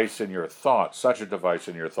device in your thoughts, such a device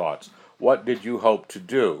in your thoughts? What did you hope to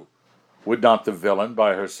do? Would not the villain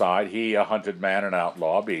by her side, he a hunted man and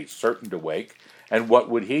outlaw, be certain to wake? And what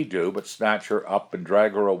would he do but snatch her up and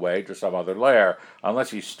drag her away to some other lair, unless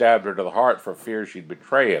he stabbed her to the heart for fear she'd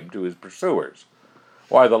betray him to his pursuers?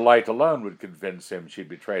 Why, the light alone would convince him she'd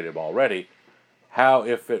betrayed him already. How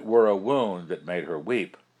if it were a wound that made her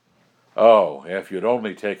weep? Oh, if you'd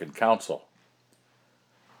only taken counsel!"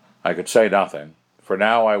 I could say nothing, for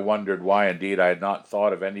now I wondered why indeed I had not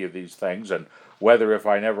thought of any of these things, and whether if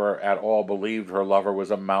I never at all believed her lover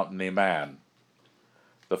was a mountainy man.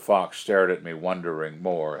 The fox stared at me, wondering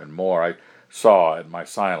more and more. I saw in my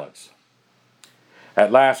silence.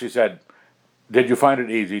 At last he said, "Did you find it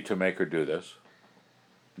easy to make her do this?"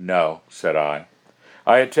 "No," said I.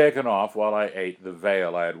 I had taken off, while I ate, the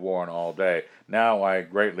veil I had worn all day. Now I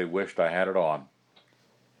greatly wished I had it on.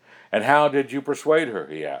 "And how did you persuade her?"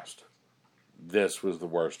 he asked. This was the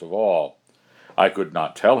worst of all. I could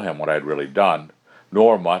not tell him what I had really done,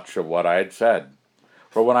 nor much of what I had said.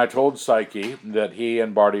 For when I told Psyche that he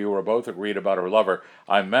and Barty were both agreed about her lover,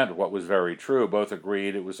 I meant what was very true. Both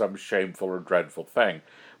agreed it was some shameful or dreadful thing.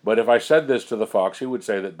 But if I said this to the fox, he would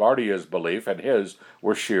say that Bardia's belief and his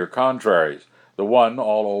were sheer contraries, the one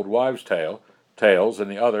all old wives' tales,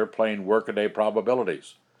 and the other plain workaday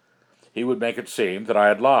probabilities. He would make it seem that I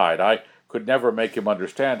had lied. I could never make him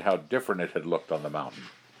understand how different it had looked on the mountain.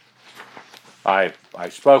 I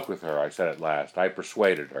spoke with her," I said at last. "I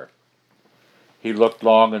persuaded her." He looked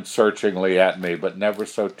long and searchingly at me, but never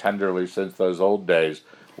so tenderly since those old days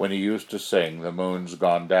when he used to sing "The Moon's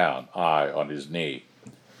Gone Down," I on his knee.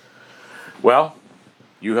 "Well,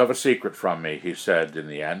 you have a secret from me," he said in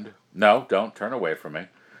the end. "No, don't turn away from me.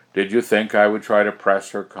 Did you think I would try to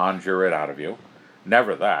press or conjure it out of you?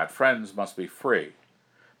 Never that. Friends must be free.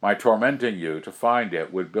 My tormenting you to find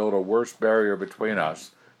it would build a worse barrier between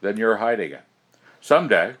us than your hiding it. Some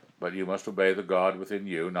day, but you must obey the God within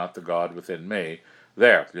you, not the God within me.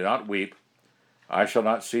 There, do not weep. I shall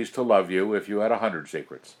not cease to love you if you had 100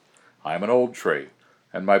 secrets. I am an old tree,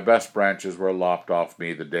 and my best branches were lopped off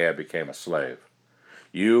me the day I became a slave.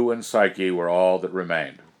 You and Psyche were all that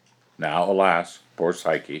remained. Now, alas, poor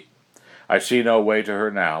Psyche, I see no way to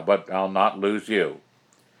her now, but I'll not lose you."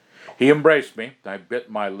 He embraced me. I bit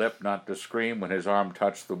my lip not to scream when his arm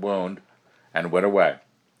touched the wound, and went away.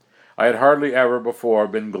 I had hardly ever before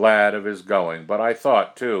been glad of his going, but I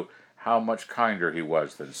thought, too, how much kinder he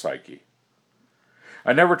was than Psyche.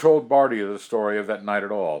 I never told Barty the story of that night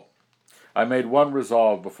at all. I made one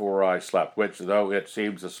resolve before I slept, which, though it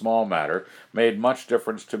seems a small matter, made much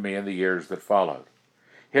difference to me in the years that followed.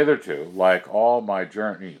 Hitherto, like all my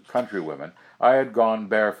countrywomen, I had gone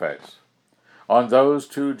barefaced. On those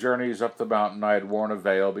 2 journeys up the mountain I had worn a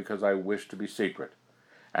veil because I wished to be secret,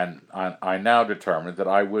 and I now determined that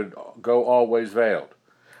I would go always veiled.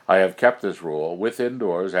 I have kept this rule, within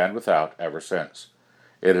doors and without, ever since.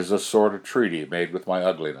 It is a sort of treaty made with my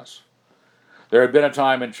ugliness. There had been a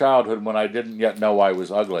time in childhood when I didn't yet know I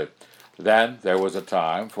was ugly. Then there was a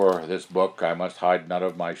time, for this book I must hide none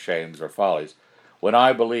of my shames or follies, when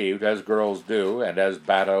I believed, as girls do, and as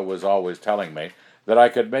Bata was always telling me, that I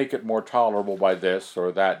could make it more tolerable by this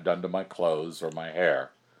or that done to my clothes or my hair.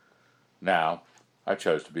 Now I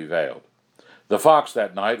chose to be veiled. The fox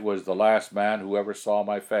that night was the last man who ever saw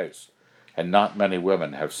my face, and not many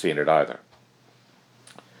women have seen it either.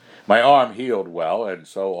 My arm healed well, and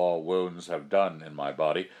so all wounds have done in my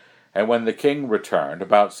body, and when the king returned,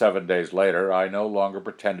 about 7 days later, I no longer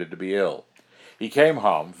pretended to be ill. He came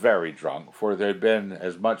home very drunk, for there had been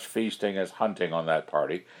as much feasting as hunting on that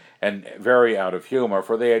party, and very out of humor,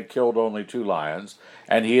 for they had killed only 2 lions,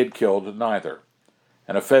 and he had killed neither,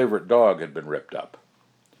 and a favorite dog had been ripped up.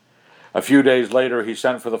 A few days later he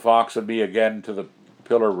sent for the fox and me again to the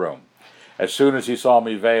pillar room. As soon as he saw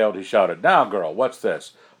me veiled, he shouted, "Now, girl, what's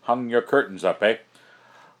this? Hung your curtains up, eh?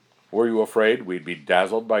 Were you afraid we'd be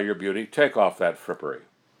dazzled by your beauty? Take off that frippery."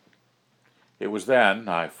 It was then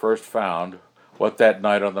I first found what that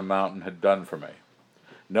night on the mountain had done for me.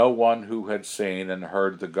 No one who had seen and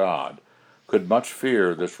heard the god could much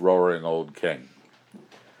fear this roaring old king.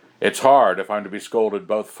 "It's hard if I'm to be scolded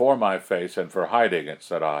both for my face and for hiding it,"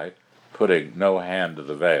 said I, putting no hand to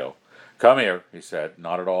the veil. "Come here," he said,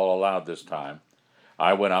 not at all aloud this time.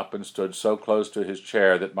 I went up and stood so close to his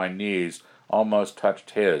chair that my knees almost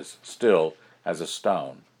touched his, still as a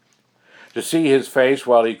stone. To see his face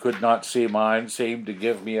while he could not see mine seemed to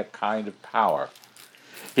give me a kind of power.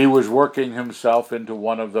 He was working himself into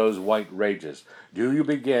one of those white rages. "Do you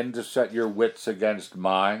begin to set your wits against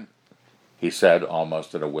mine?" he said,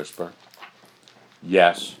 almost in a whisper.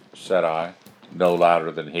 "Yes," said I, no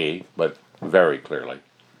louder than he, but very clearly.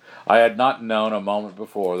 I had not known a moment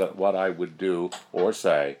before that what I would do or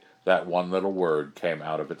say, that one little word came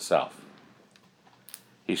out of itself.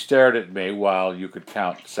 He stared at me while you could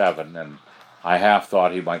count 7, and I half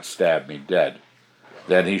thought he might stab me dead.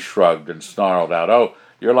 Then he shrugged and snarled out, "Oh,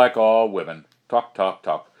 you're like all women. Talk, talk,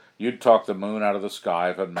 talk. You'd talk the moon out of the sky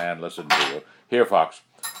if a man listened to you. Here, Fox,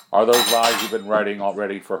 are those lies you've been writing all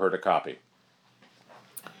ready for her to copy?"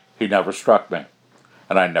 He never struck me,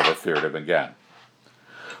 and I never feared him again.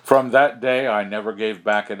 From that day I never gave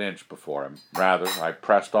back an inch before him. Rather, I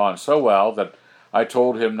pressed on so well that I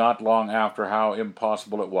told him not long after how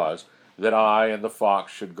impossible it was that I and the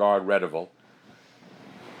fox should guard Redeville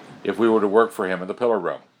if we were to work for him in the pillar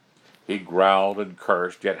room. He growled and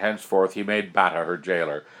cursed, yet henceforth he made Bata her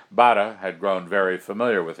jailer. Bata had grown very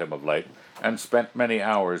familiar with him of late, and spent many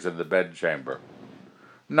hours in the bedchamber.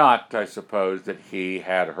 Not, I suppose, that he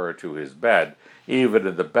had her to his bed. Even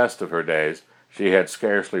in the best of her days, she had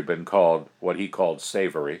scarcely been called what he called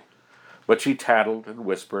savory, but she tattled and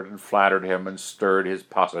whispered and flattered him and stirred his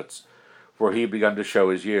possets, for he begun to show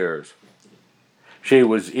his years. She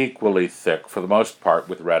was equally thick, for the most part,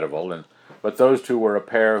 with Redeville, but those 2 were a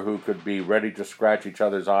pair who could be ready to scratch each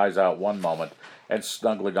other's eyes out one moment and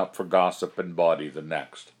snuggling up for gossip and bawdy the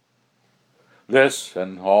next. This,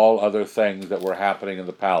 and all other things that were happening in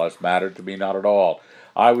the palace, mattered to me not at all.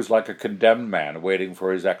 I was like a condemned man waiting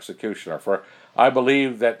for his executioner, for I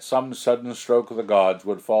believed that some sudden stroke of the gods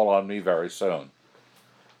would fall on me very soon.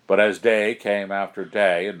 But as day came after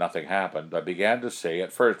day and nothing happened, I began to see,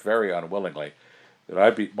 at first very unwillingly, that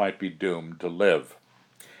I might be doomed to live,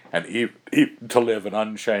 and even to live an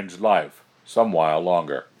unchanged life, some while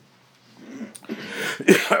longer.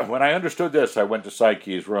 When I understood this, I went to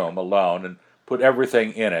Psyche's room alone and put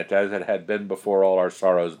everything in it as it had been before all our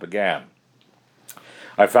sorrows began.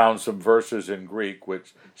 I found some verses in Greek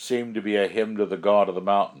which seemed to be a hymn to the god of the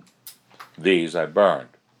mountain. These I burned.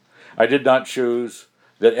 I did not choose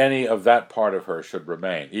that any of that part of her should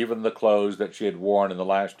remain. Even the clothes that she had worn in the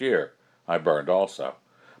last year I burned also.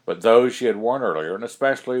 But those she had worn earlier, and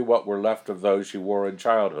especially what were left of those she wore in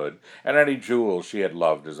childhood, and any jewels she had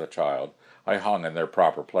loved as a child, I hung in their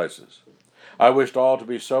proper places. I wished all to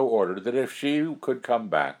be so ordered that if she could come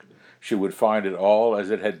back, she would find it all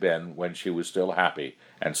as it had been when she was still happy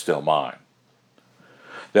and still mine.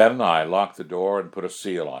 Then I locked the door and put a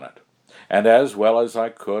seal on it. And as well as I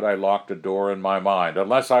could, I locked a door in my mind.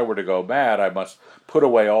 Unless I were to go mad, I must put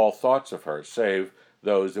away all thoughts of her, save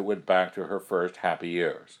those that went back to her first happy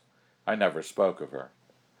years. I never spoke of her.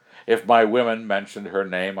 If my women mentioned her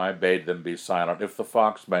name, I bade them be silent. If the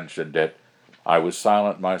fox mentioned it, I was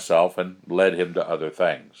silent myself and led him to other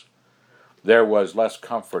things. There was less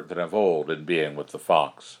comfort than of old in being with the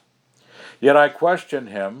fox. Yet I questioned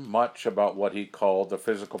him much about what he called the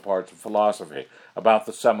physical parts of philosophy, about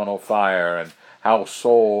the seminal fire, and how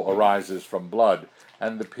soul arises from blood,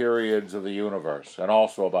 and the periods of the universe, and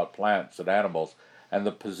also about plants and animals, and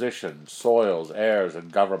the positions, soils, airs,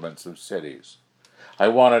 and governments of cities. I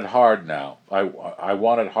wanted hard now. I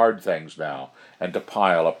wanted hard things now, and to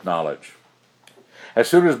pile up knowledge. As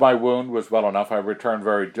soon as my wound was well enough, I returned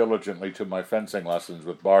very diligently to my fencing lessons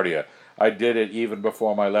with Bardia. I did it even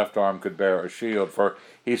before my left arm could bear a shield, for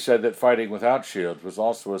he said that fighting without shields was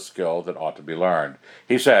also a skill that ought to be learned.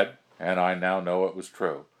 He said, and I now know it was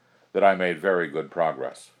true, that I made very good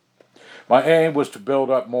progress. My aim was to build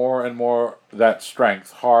up more and more that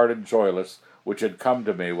strength, hard and joyless, which had come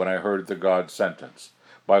to me when I heard the God sentence,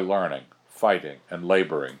 by learning, fighting, and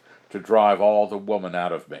laboring, to drive all the woman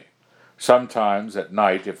out of me. Sometimes at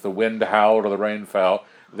night, if the wind howled or the rain fell,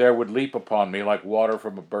 there would leap upon me like water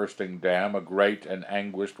from a bursting dam a great and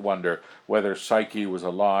anguished wonder whether Psyche was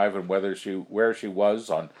alive, and where she was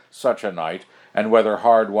on such a night, and whether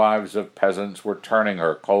hard wives of peasants were turning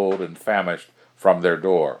her, cold and famished, from their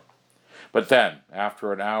door. But then,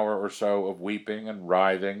 after an hour or so of weeping and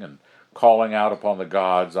writhing and calling out upon the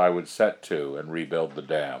gods, I would set to and rebuild the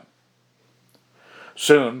dam.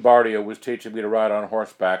 Soon Bardia was teaching me to ride on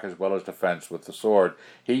horseback as well as to fence with the sword.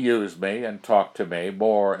 He used me and talked to me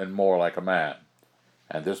more and more like a man,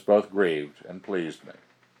 and this both grieved and pleased me.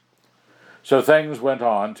 So things went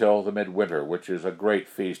on till the midwinter, which is a great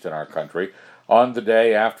feast in our country. On the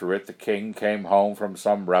day after it, the king came home from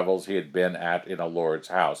some revels he had been at in a lord's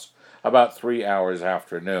house, about 3 hours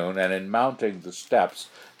after noon, and in mounting the steps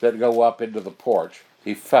that go up into the porch,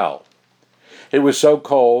 he fell. It was so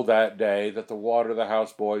cold that day that the water the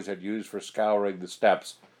houseboys had used for scouring the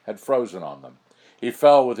steps had frozen on them. He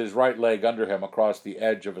fell with his right leg under him across the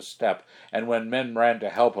edge of a step, and when men ran to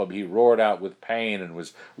help him, he roared out with pain and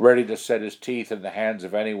was ready to set his teeth in the hands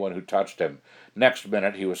of anyone who touched him. Next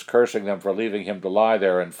minute he was cursing them for leaving him to lie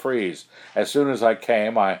there and freeze. As soon as I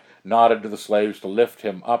came, I nodded to the slaves to lift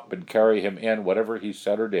him up and carry him in, whatever he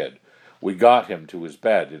said or did. We got him to his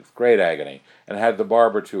bed in great agony, and had the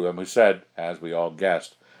barber to him, who said, as we all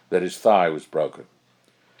guessed, that his thigh was broken.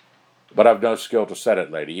 But I've no skill to set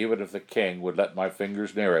it, lady, even if the king would let my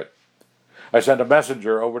fingers near it. I sent a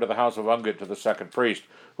messenger over to the house of Ungit to the second priest,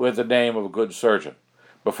 who had the name of a good surgeon.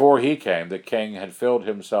 Before he came, the king had filled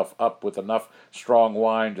himself up with enough strong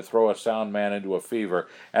wine to throw a sound man into a fever,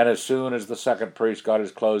 and as soon as the second priest got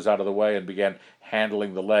his clothes out of the way and began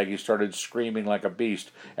handling the leg, he started screaming like a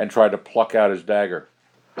beast and tried to pluck out his dagger.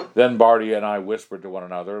 Then Bardia and I whispered to one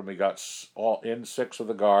another, and we got in 6 of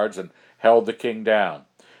the guards and held the king down.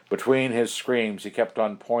 Between his screams, he kept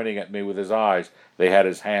on pointing at me with his eyes. They had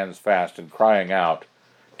his hands fast and crying out,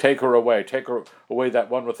 take her away, that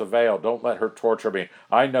one with the veil. Don't let her torture me.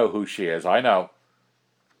 I know who she is, I know.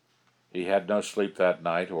 He had no sleep that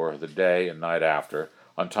night or the day and night after.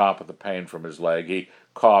 On top of the pain from his leg, he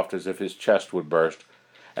coughed as if his chest would burst,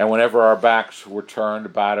 and whenever our backs were turned,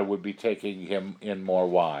 Bada would be taking him in more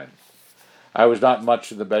wine. I was not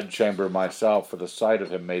much in the bedchamber myself, for the sight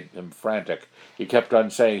of him made him frantic. He kept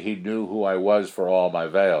on saying he knew who I was for all my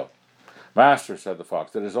veil. Master, said the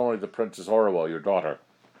fox, it is only the Princess Orual, your daughter.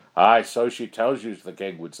 Aye, so she tells you, the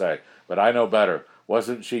king would say, but I know better.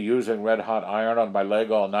 Wasn't she using red-hot iron on my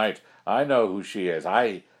leg all night? I know who she is.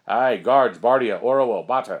 Aye, guards, Bardia, Orual,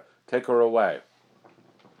 Bata, take her away.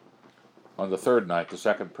 On the third night, the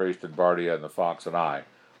second priest and Bardia and the fox and I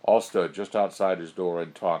all stood just outside his door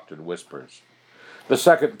and talked in whispers. The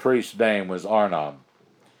second priest's name was Arnam.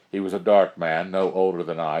 He was a dark man, no older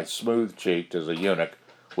than I, smooth-cheeked as a eunuch,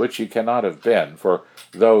 which he cannot have been, for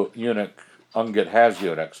though Ungit has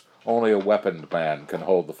eunuchs, only a weaponed man can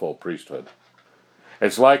hold the full priesthood.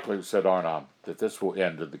 It's likely, said Arnam, that this will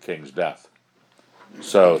end in the king's death.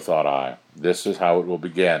 So, thought I, this is how it will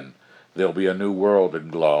begin. There'll be a new world in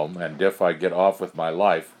Glome, and if I get off with my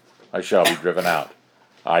life, I shall be driven out.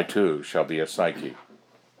 I, too, shall be a Psyche.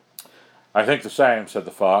 I think the same, said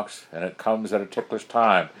the fox, and it comes at a ticklish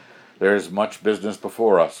time. There is much business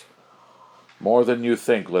before us. More than you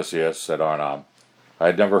think, Lysias, said Arnam. I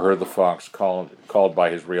had never heard the fox called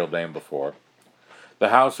by his real name before. The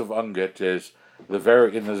house of Ungit is in the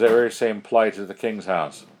very same plight as the king's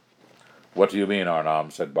house. What do you mean,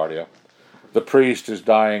 Arnam, said Bardia. The priest is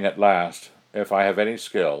dying at last. If I have any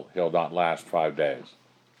skill, he'll not last 5 days.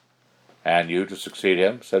 And you to succeed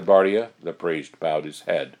him, said Bardia. The priest bowed his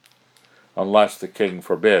head. Unless the king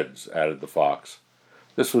forbids, added the fox.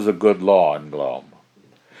 This was a good law in Glome.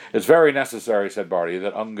 It's very necessary, said Bardia,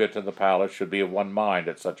 that Ungit and the palace should be of one mind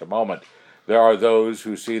at such a moment. There are those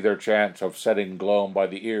who see their chance of setting Glome by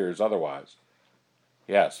the ears otherwise.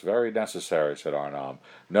 Yes, very necessary, said Arnam.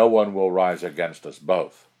 No one will rise against us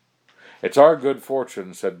both. It's our good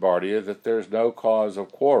fortune, said Bardia, that there's no cause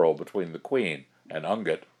of quarrel between the Queen and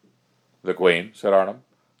Ungit. The Queen, said Arnam.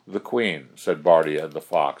 The Queen, said Bardia and the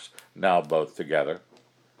fox, now both together.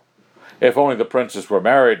 If only the princess were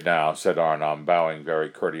married now, said Arnam, bowing very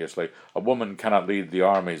courteously. A woman cannot lead the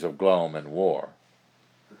armies of Glome in war.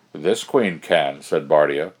 This queen can, said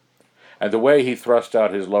Bardia, and the way he thrust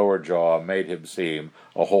out his lower jaw made him seem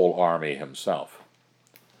a whole army himself.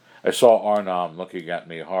 I saw Arnam looking at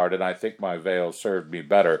me hard, and I think my veil served me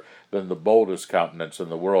better than the boldest countenance in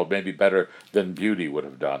the world, maybe better than beauty would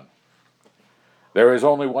have done. There is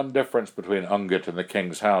only one difference between Ungit and the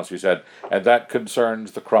king's house, he said, and that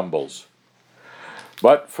concerns the crumbles.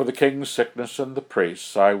 But for the king's sickness and the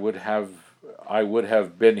priests, I would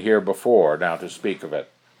have been here before now to speak of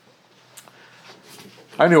it.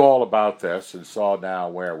 I knew all about this and saw now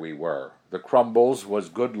where we were. The Crumbles was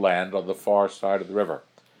good land on the far side of the river,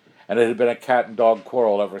 and it had been a cat-and-dog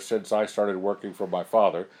quarrel ever since I started working for my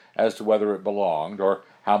father as to whether it belonged, or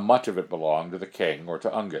how much of it belonged, to the king or to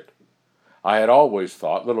Ungit. I had always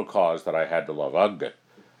thought, little cause that I had to love Ungit,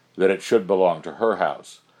 that it should belong to her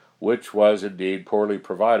house, which was indeed poorly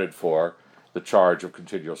provided for the charge of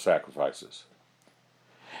continual sacrifices.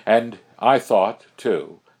 And I thought,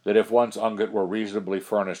 too, that if once Ungit were reasonably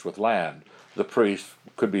furnished with land, the priests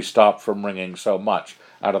could be stopped from wringing so much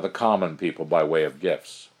out of the common people by way of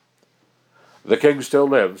gifts. The king still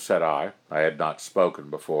lives, said I. I had not spoken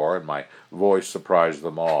before, and my voice surprised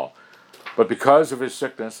them all. But because of his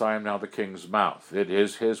sickness, I am now the king's mouth. It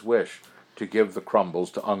is his wish to give the Crumbles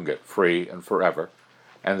to Ungit, free and forever,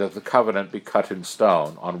 and that the covenant be cut in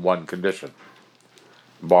stone on one condition.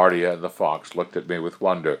 Bardia and the fox looked at me with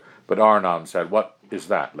wonder, but Arnam said, What is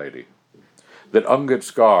that, lady? That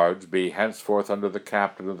Ungit's guards be henceforth under the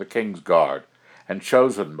captain of the king's guard, and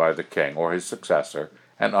chosen by the king or his successor,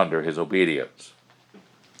 and under his obedience.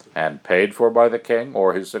 And paid for by the king,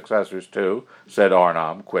 or his successors too, said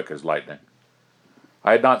Arnam, quick as lightning.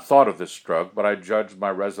 I had not thought of this stroke, but I judged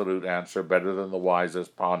my resolute answer better than the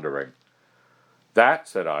wisest pondering. That,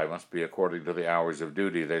 said I, must be according to the hours of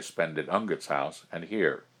duty they spend at Ungit's house, and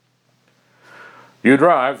here. You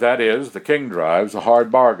drive, that is, the king drives, a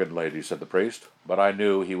hard bargain, lady, said the priest, but I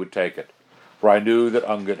knew he would take it, for I knew that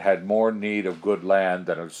Ungit had more need of good land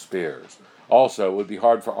than of spears. Also, it would be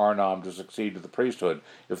hard for Arnam to succeed to the priesthood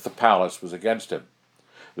if the palace was against him.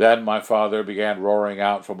 Then my father began roaring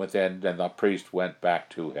out from within, and the priest went back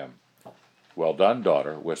to him. Well done,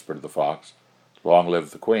 daughter, whispered the fox. Long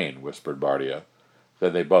live the queen, whispered Bardia.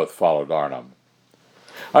 Then they both followed Arnam.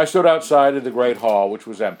 I stood outside in the great hall, which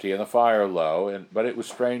was empty, and the fire low, but it was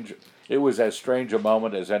strange. It was as strange a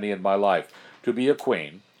moment as any in my life. To be a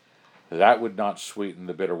queen, that would not sweeten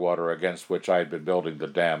the bitter water against which I had been building the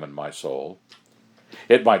dam in my soul.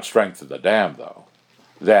 It might strengthen the dam, though.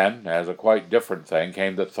 Then, as a quite different thing,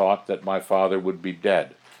 came the thought that my father would be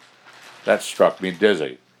dead. That struck me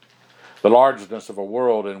dizzy. The largeness of a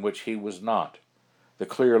world in which he was not. The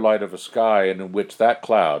clear light of a sky in which that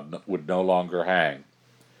cloud would no longer hang.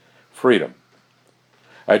 Freedom.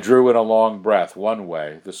 I drew in a long breath, one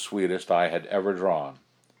way, the sweetest I had ever drawn.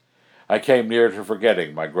 I came near to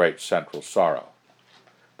forgetting my great central sorrow,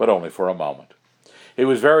 but only for a moment. It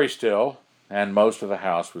was very still, and most of the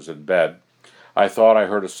house was in bed. I thought I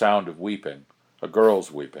heard a sound of weeping, a girl's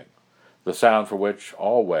weeping, the sound for which,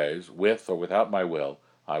 always, with or without my will,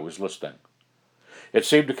 I was listening. It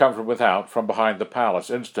seemed to come from without, from behind the palace,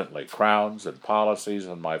 instantly. Crowns and policies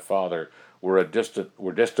and my father were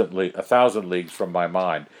distantly 1,000 leagues from my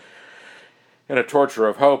mind. In a torture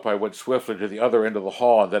of hope, I went swiftly to the other end of the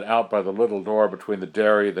hall, and then out by the little door between the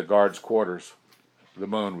dairy and the guards' quarters. The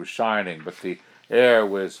moon was shining, but the air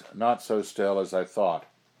was not so still as I thought.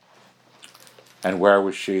 And where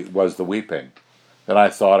was the weeping? Then I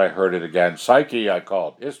thought I heard it again. Psyche, I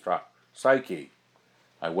called. Istra, Psyche.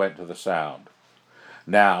 I went to the sound.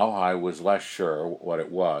 Now I was less sure what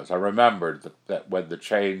it was. I remembered that when the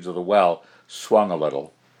chains of the well swung a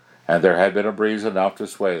little, and there had been a breeze enough to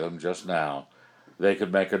sway them just now, they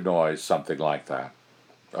could make a noise something like that.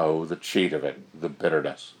 Oh, the cheat of it, the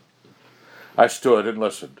bitterness. I stood and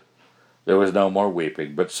listened. There was no more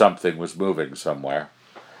weeping, but something was moving somewhere.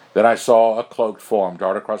 Then I saw a cloaked form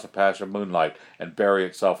dart across a patch of moonlight and bury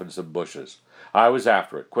itself in some bushes. I was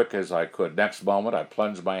after it, quick as I could. Next moment I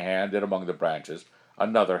plunged my hand in among the branches.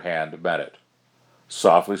 Another hand met it.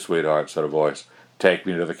 Softly, sweetheart, said a voice. Take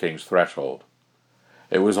me to the king's threshold.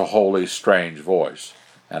 It was a wholly strange voice,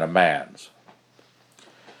 and a man's.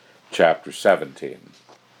 Chapter 17.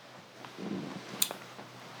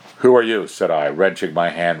 Who are you? Said I, wrenching my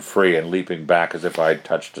hand free and leaping back as if I had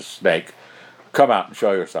touched a snake. Come out and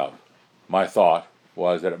show yourself. My thought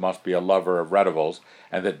was that it must be a lover of retival's,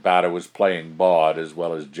 and that Bada was playing bawd as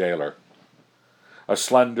well as jailer. A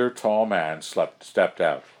slender, tall man stepped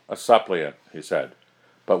out. A suppliant, he said,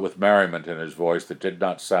 but with merriment in his voice that did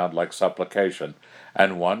not sound like supplication,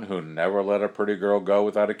 and one who never let a pretty girl go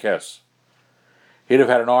without a kiss. He'd have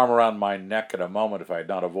had an arm around my neck in a moment if I had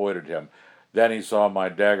not avoided him. Then he saw my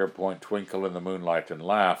dagger point twinkle in the moonlight and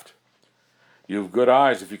laughed. "You've good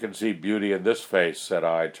eyes if you can see beauty in this face," said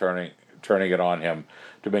I, turning it on him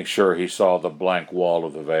to make sure he saw the blank wall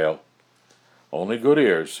of the veil. "Only good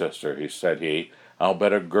ears, sister," said he. "I'll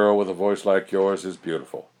bet a girl with a voice like yours is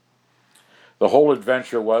beautiful." The whole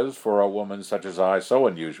adventure was, for a woman such as I, so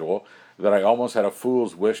unusual that I almost had a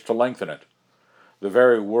fool's wish to lengthen it. The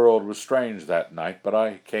very world was strange that night, but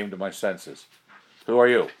I came to my senses. "Who are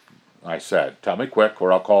you?" I said. "Tell me quick,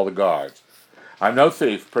 or I'll call the guards." "I'm no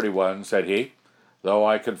thief, pretty one," said he, "though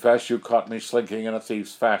I confess you caught me slinking in a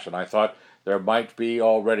thief's fashion. I thought there might be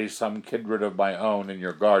already some kindred of my own in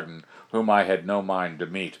your garden whom I had no mind to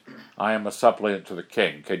meet. I am a suppliant to the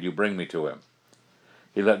king. Can you bring me to him?"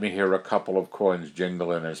 He let me hear a couple of coins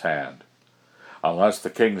jingle in his hand. "Unless the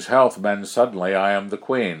king's health mends suddenly, I am the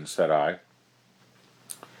queen," said I.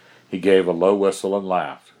 He gave a low whistle and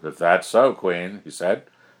laughed. "If that's so, queen," he said,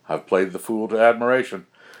 "I've played the fool to admiration.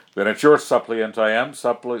 Then it's your suppliant I am,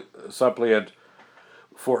 suppliant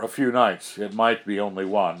for a few nights. It might be only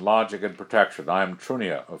one. Lodging and protection. I am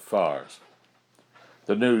Trunia of Fars."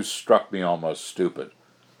 The news struck me almost stupid.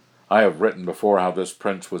 I have written before how this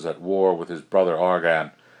prince was at war with his brother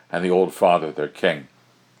Argan and the old king,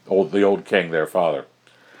 their father.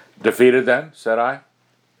 "Defeated then?" said I.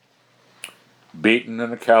 "Beaten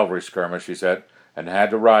in a cavalry skirmish," he said, "and had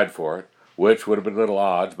to ride for it, which would have been little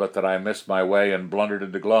odds but that I missed my way and blundered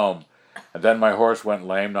into Glome. And then my horse went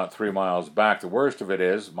lame not 3 miles back. The worst of it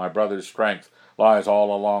is, my brother's strength lies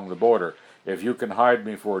all along the border. If you can hide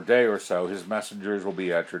me for a day or so, his messengers will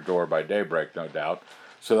be at your door by daybreak, no doubt,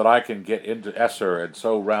 so that I can get into Esser and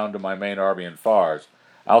so round to my main army in Fars.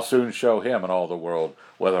 I'll soon show him and all the world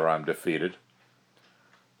whether I'm defeated."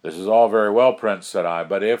 "This is all very well, Prince," said I,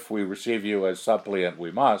 "but if we receive you as suppliant,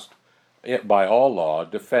 we must, by all law,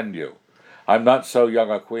 defend you. I'm not so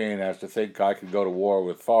young a queen as to think I can go to war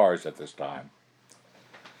with Fars at this time."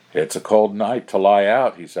 "It's a cold night to lie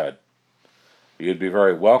out," he said. "You'd be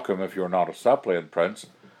very welcome if you're not a suppliant, Prince,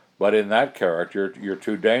 but in that character you're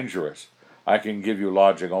too dangerous. I can give you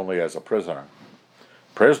lodging only as a prisoner."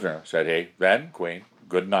 "Prisoner," said he. "Then, queen,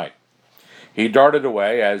 good night." He darted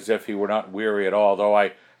away as if he were not weary at all, though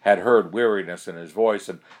I had heard weariness in his voice,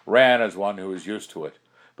 and ran as one who was used to it.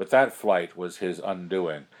 But that flight was his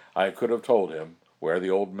undoing. I could have told him where the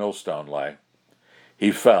old millstone lay.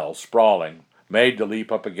 He fell, sprawling, made to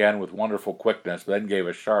leap up again with wonderful quickness, then gave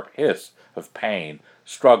a sharp hiss of pain,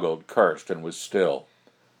 struggled, cursed, and was still.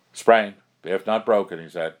 "Sprained, if not broken," he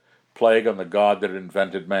said. "Plague on the god that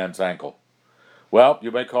invented man's ankle. Well,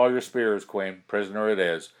 you may call your spears, queen. Prisoner it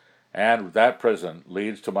is, and that prison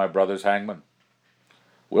leads to my brother's hangman."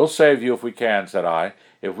 "We'll save you if we can," said I.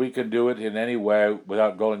 "If we can do it in any way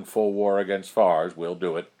without going full war against Fars, we'll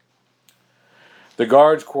do it." The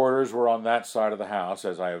guards' quarters were on that side of the house,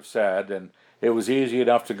 as I have said, and it was easy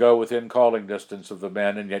enough to go within calling distance of the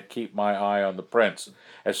men and yet keep my eye on the prince.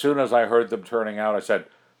 As soon as I heard them turning out, I said,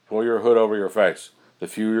 "Pull your hood over your face. The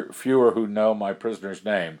fewer who know my prisoner's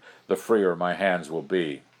name, the freer my hands will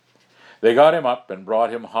be." They got him up and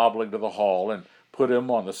brought him hobbling to the hall and put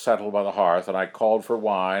him on the settle by the hearth, and I called for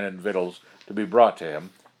wine and victuals to be brought to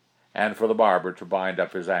him, and for the barber to bind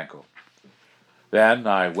up his ankle. Then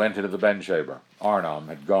I went into the bedchamber. Arnam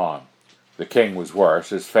had gone. The king was worse,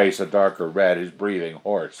 his face a darker red, his breathing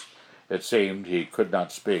hoarse. It seemed he could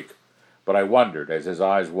not speak, but I wondered, as his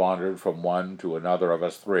eyes wandered from one to another of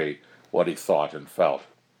us three, what he thought and felt.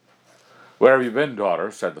 "Where have you been,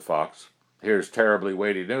 daughter?" said the fox. "Here's terribly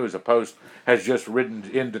weighty news. A post has just ridden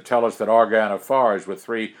in to tell us that Argan of Fars, with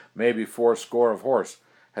 3, maybe 4 of horse,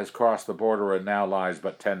 has crossed the border and now lies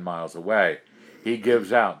but 10 miles away. He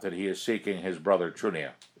gives out that he is seeking his brother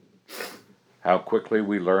Trunia." How quickly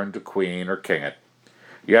we learn to queen or king it.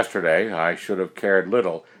 Yesterday I should have cared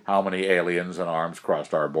little how many aliens in arms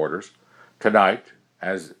crossed our borders. Tonight,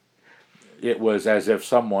 it was as if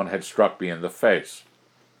someone had struck me in the face.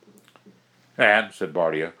 "And," said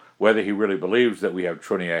Bardia, "whether he really believes that we have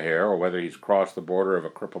Trunia here, or whether he's crossed the border of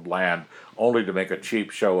a crippled land only to make a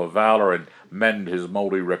cheap show of valor and mend his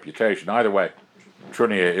mouldy reputation, either way,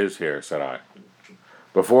 Trunia is here," said I.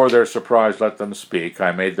 Before their surprise let them speak,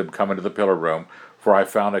 I made them come into the pillar room, for I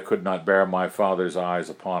found I could not bear my father's eyes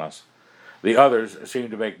upon us. The others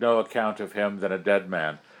seemed to make no account of him than a dead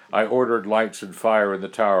man. I ordered lights and fire in the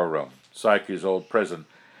tower room, Psyche's old prison,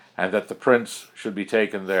 and that the prince should be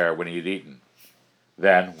taken there when he had eaten.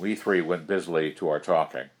 Then we three went busily to our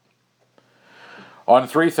talking. On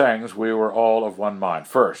three things we were all of one mind.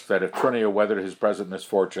 First, that if Trinia weathered his present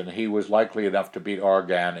misfortune, he was likely enough to beat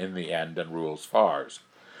Argan in the end and rule Sfars.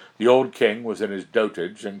 The old king was in his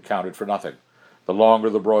dotage and counted for nothing. The longer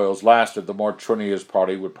the broils lasted, the more Trinia's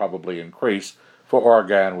party would probably increase, for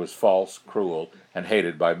Argan was false, cruel, and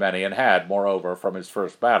hated by many, and had, moreover, from his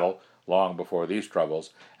first battle, long before these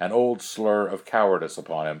troubles, an old slur of cowardice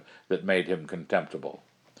upon him that made him contemptible.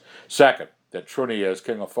 Second, that Trinia as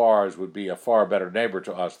King of Fars would be a far better neighbor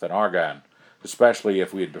to us than Argan, especially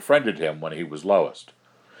if we had befriended him when he was lowest.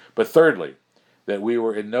 But thirdly, that we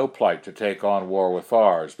were in no plight to take on war with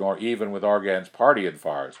Fars, nor even with Argan's party in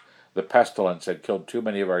Fars. The pestilence had killed too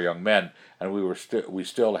many of our young men, and we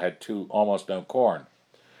still had almost no corn.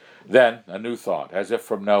 Then a new thought, as if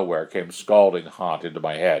from nowhere, came scalding hot into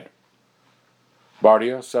my head.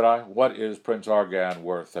 Bardia, said I, what is Prince Argan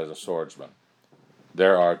worth as a swordsman?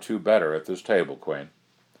 There are two better at this table, Queen.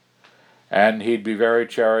 And he'd be very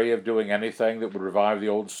chary of doing anything that would revive the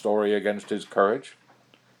old story against his courage?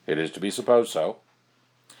 It is to be supposed so.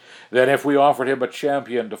 Then if we offered him a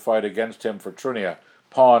champion to fight against him for Trinia,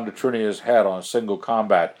 pawned Trinia's head on a single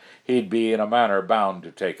combat, he'd be in a manner bound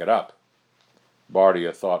to take it up.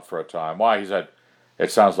 Bardia thought for a time. Why, he said,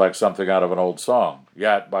 it sounds like something out of an old song.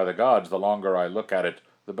 Yet, by the gods, the longer I look at it,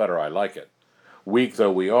 the better I like it. Weak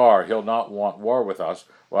though we are, he'll not want war with us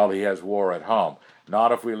while he has war at home,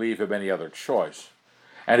 not if we leave him any other choice.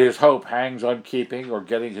 And his hope hangs on keeping or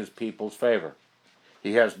getting his people's favor.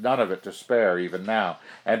 He has none of it to spare even now,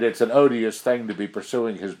 and it's an odious thing to be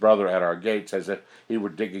pursuing his brother at our gates as if he were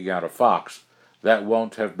digging out a fox. That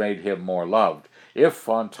won't have made him more loved. If,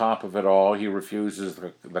 on top of it all, he refuses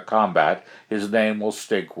the combat, his name will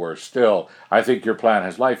stink worse still. I think your plan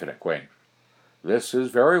has life in it, Queen. This is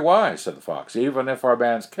very wise, said the fox, even if our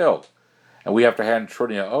man's killed. And we have to hand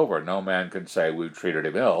Trinia over. No man can say we've treated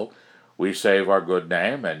him ill. We save our good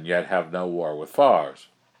name, and yet have no war with Fars.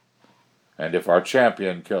 And if our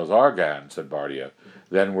champion kills Argan, said Bardia,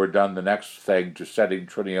 then we're done the next thing to setting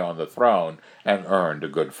Trinia on the throne, and earned a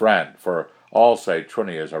good friend, for all say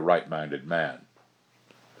Trinia is a right-minded man.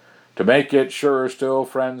 To make it surer still,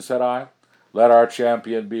 friend, said I, let our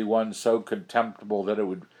champion be one so contemptible that it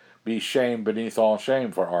would be shame beneath all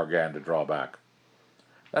shame for Argan to draw back.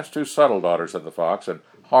 That's too subtle, daughter, said the fox, and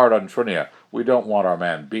hard on Trinia. We don't want our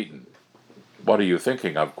man beaten. What are you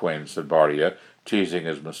thinking of, Queen, said Bardia, teasing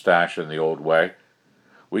his moustache in the old way.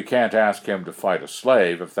 We can't ask him to fight a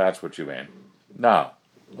slave, if that's what you mean. No,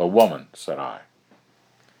 a woman, said I.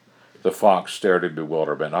 The fox stared in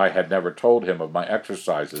bewilderment. I had never told him of my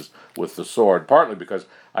exercises with the sword, partly because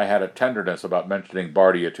I had a tenderness about mentioning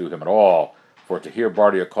Bardia to him at all, for to hear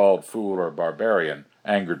Bardia called fool or barbarian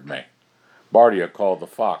angered me. Bardia called the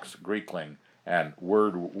fox Greekling and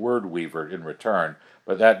word weaver in return,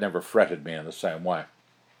 but that never fretted me in the same way.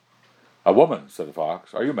 A woman, said the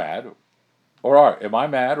fox. Are you mad? Am I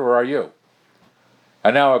mad, or are you?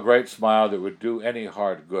 And now a great smile that would do any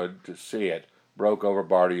heart good to see it broke over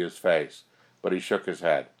Bardia's face, but he shook his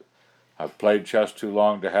head. I've played chess too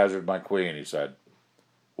long to hazard my queen, he said.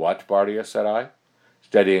 What, Bardia, said I,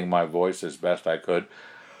 steadying my voice as best I could.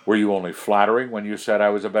 Were you only flattering when you said I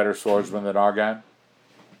was a better swordsman than Argan?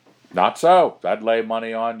 Not so. I'd lay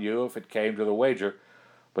money on you if it came to the wager,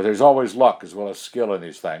 but there's always luck as well as skill in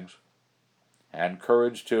these things. And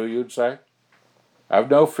courage, too, you'd say? I've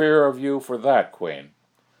no fear of you for that, Queen.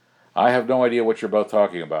 I have no idea what you're both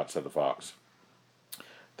talking about, said the fox.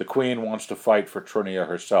 The Queen wants to fight for Trinia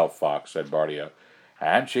herself, Fox, said Bardia,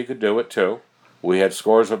 and she could do it, too. We had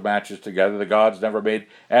scores of matches together. The gods never made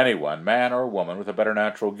anyone, man or woman, with a better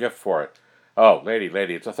natural gift for it. Oh, lady,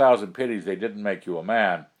 it's 1,000 pities they didn't make you a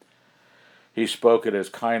man. He spoke it as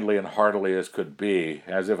kindly and heartily as could be,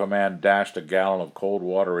 as if a man dashed a gallon of cold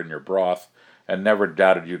water in your broth and never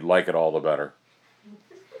doubted you'd like it all the better.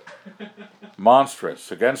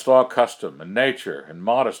 Monstrous, against all custom and nature and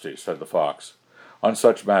modesty, said the fox. On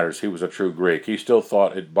such matters he was a true Greek. He still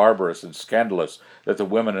thought it barbarous and scandalous that the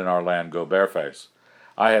women in our land go barefaced.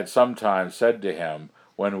 I had sometimes said to him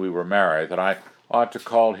when we were married that I ought to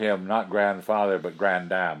call him not grandfather but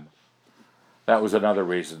grandam. That was another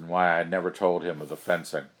reason why I had never told him of the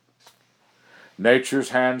fencing. Nature's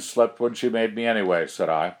hand slept when she made me anyway, said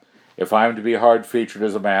I. If I am to be hard-featured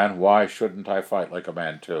as a man, why shouldn't I fight like a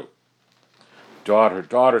man too?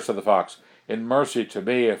 Daughter, said the fox, In mercy to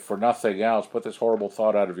me, if for nothing else, put this horrible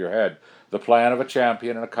thought out of your head. The plan of a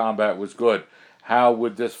champion in a combat was good. How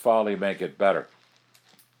would this folly make it better?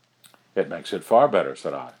 It makes it far better,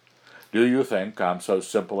 said I. Do you think I'm so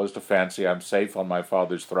simple as to fancy I'm safe on my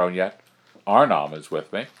father's throne yet? Arnam is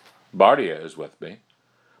with me. Bardia is with me.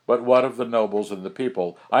 But what of the nobles and the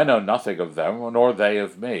people? I know nothing of them, nor they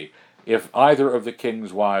of me. If either of the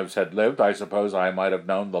king's wives had lived, I suppose I might have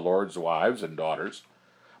known the lord's wives and daughters.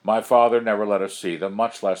 My father never let us see them,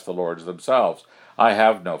 much less the lords themselves. I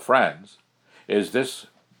have no friends. Is this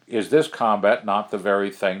combat not the very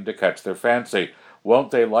thing to catch their fancy? Won't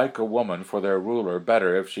they like a woman for their ruler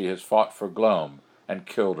better if she has fought for Glome and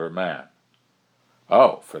killed her man?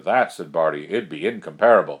 Oh, for that, said Barty, it'd be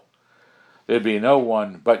incomparable. There'd be no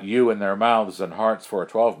one but you in their mouths and hearts for a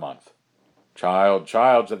 12-month. Child,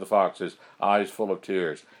 child, said the foxes, eyes full of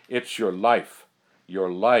tears, it's your life,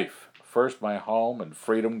 your life. First my home and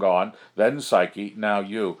freedom gone, then Psyche, now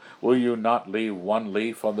you. Will you not leave one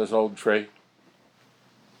leaf on this old tree?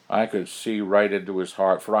 I could see right into his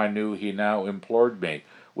heart, for I knew he now implored me,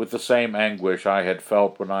 with the same anguish I had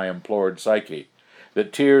felt when I implored Psyche. The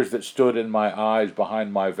tears that stood in my eyes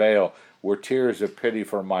behind my veil were tears of pity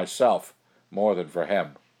for myself, more than for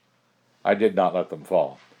him. I did not let them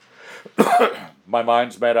fall. My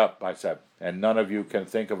mind's made up, I said, and none of you can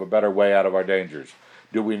think of a better way out of our dangers.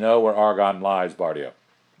 Do we know where Argonne lies, Bardia?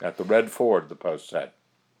 At the Red Ford, the post said.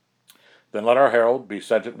 Then let our herald be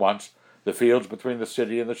sent at once. The fields between the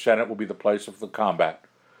city and the Shennet will be the place of the combat.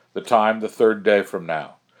 The time the 3rd day from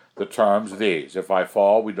now. The terms these. If I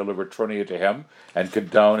fall, we deliver Trinia to him, and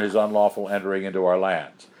condone his unlawful entering into our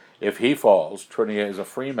lands. If he falls, Trinia is a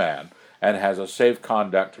free man, and has a safe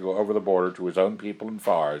conduct to go over the border to his own people and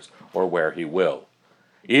fars, or where he will.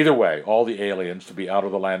 Either way, all the aliens to be out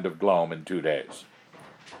of the land of Glome in 2 days.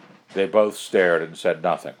 They both stared and said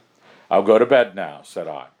nothing. I'll go to bed now, said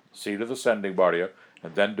I. See to the sending, Bardia,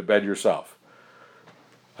 and then to bed yourself.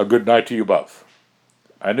 A good night to you both.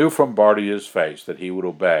 I knew from Bardia's face that he would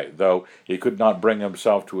obey, though he could not bring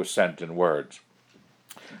himself to assent in words.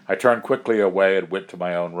 I turned quickly away and went to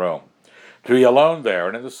my own room. To be alone there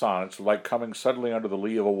and in the silence was like coming suddenly under the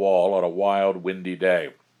lee of a wall on a wild, windy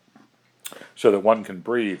day, so that one can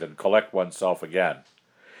breathe and collect oneself again.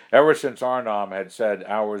 Ever since Arnam had said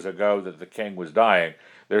hours ago that the king was dying,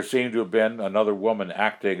 there seemed to have been another woman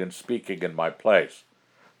acting and speaking in my place.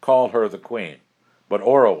 Call her the queen. But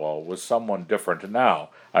Orual was someone different, and now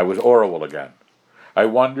I was Orual again. I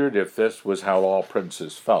wondered if this was how all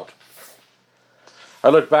princes felt. I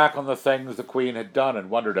looked back on the things the queen had done and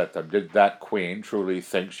wondered at them. Did that queen truly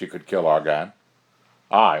think she could kill Argan?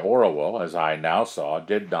 I, Orual, as I now saw,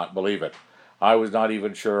 did not believe it. I was not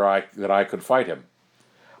even sure that I could fight him.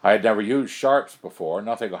 I had never used sharps before.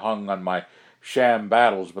 Nothing hung on my sham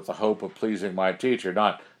battles but the hope of pleasing my teacher,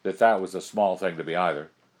 not that that was a small thing to be either.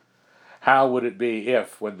 How would it be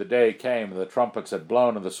if, when the day came and the trumpets had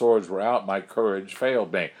blown and the swords were out, my courage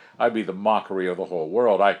failed me? I'd be the mockery of the whole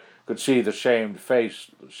world. I could see the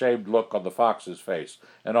shamed look on the fox's face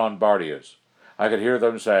and on Bardia's. I could hear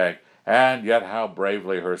them saying, and yet how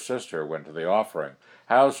bravely her sister went to the offering.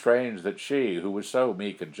 How strange that she, who was so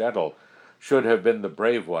meek and gentle, should have been the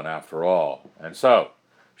brave one after all. And so,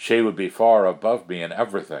 she would be far above me in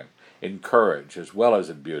everything, in courage as well as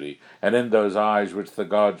in beauty, and in those eyes which the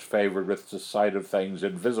gods favored with the sight of things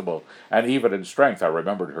invisible, and even in strength. I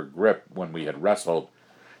remembered her grip when we had wrestled.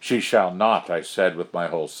 She shall not, I said with my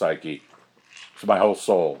whole soul.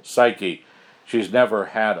 Psyche, she's never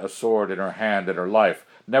had a sword in her hand in her life,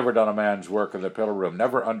 never done a man's work in the pillar room,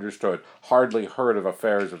 never understood, hardly heard of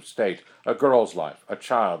affairs of state, a girl's life, a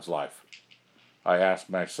child's life. I asked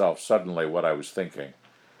myself suddenly what I was thinking.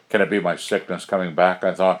 Can it be my sickness coming back,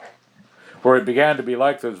 I thought? For it began to be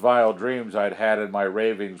like those vile dreams I'd had in my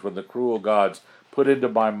ravings when the cruel gods put into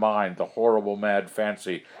my mind the horrible mad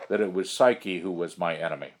fancy that it was Psyche who was my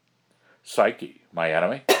enemy. Psyche, my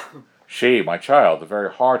enemy? She, my child, the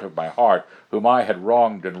very heart of my heart, whom I had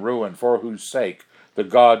wronged and ruined, for whose sake the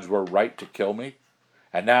gods were right to kill me?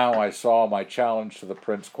 And now I saw my challenge to the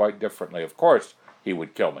prince quite differently. Of course he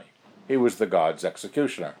would kill me. He was the god's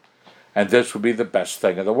executioner. And this would be the best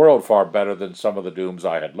thing in the world, far better than some of the dooms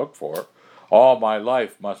I had looked for. All my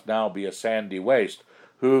life must now be a sandy waste.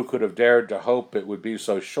 Who could have dared to hope it would be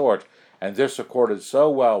so short? And this accorded so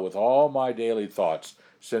well with all my daily thoughts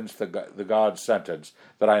since the god's sentence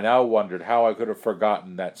that I now wondered how I could have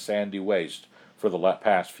forgotten that sandy waste for the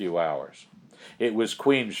past few hours. It was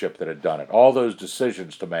queenship that had done it, all those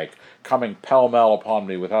decisions to make, coming pell-mell upon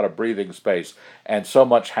me without a breathing space, and so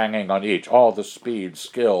much hanging on each, all the speed,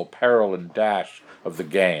 skill, peril, and dash of the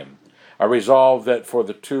game. I resolved that for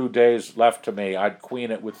the 2 days left to me, I'd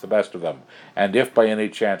queen it with the best of them, and if by any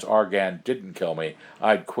chance Argan didn't kill me,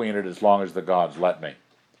 I'd queen it as long as the gods let me.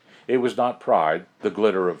 It was not pride, the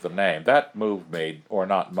glitter of the name. That moved me, or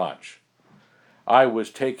not much. I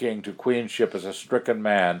was taking to queenship as a stricken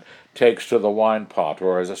man takes to the wine pot,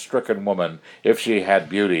 or as a stricken woman, if she had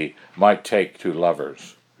beauty, might take to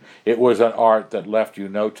lovers. It was an art that left you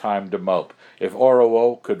no time to mope. If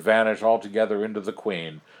Orowo could vanish altogether into the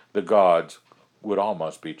queen, the gods would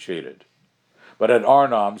almost be cheated. But had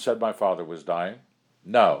Arnam said my father was dying?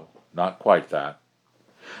 No, not quite that.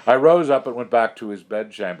 I rose up and went back to his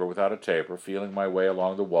bedchamber without a taper, feeling my way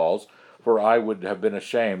along the walls, for I would have been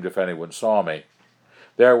ashamed if anyone saw me.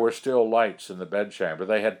 There were still lights in the bedchamber.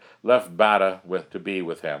 They had left Bada to be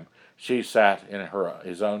with him. She sat in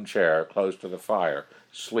his own chair close to the fire,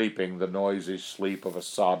 sleeping the noisy sleep of a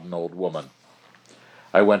sodden old woman.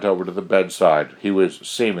 I went over to the bedside. He was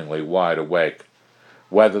seemingly wide awake.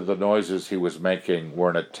 Whether the noises he was making were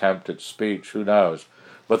an attempt at speech, who knows?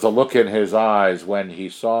 But the look in his eyes when he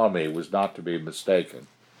saw me was not to be mistaken.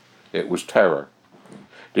 It was terror.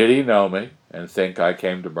 Did he know me and think I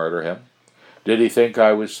came to murder him? Did he think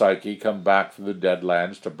I was Psyche, come back from the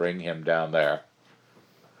Deadlands to bring him down there?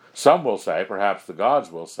 Some will say, perhaps the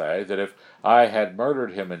gods will say, that if I had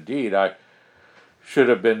murdered him indeed, I should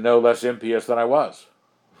have been no less impious than I was.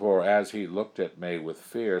 For as he looked at me with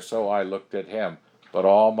fear, so I looked at him, but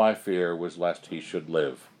all my fear was lest he should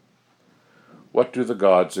live. What do the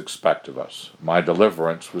gods expect of us? My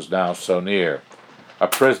deliverance was now so near. A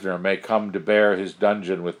prisoner may come to bear his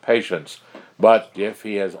dungeon with patience, but if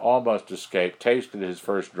he has almost escaped, tasted his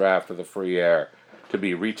first draught of the free air, to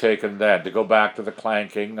be retaken then, to go back to the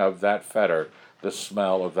clanking of that fetter, the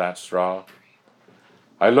smell of that straw?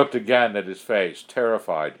 I looked again at his face,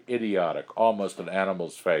 terrified, idiotic, almost an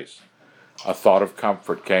animal's face. A thought of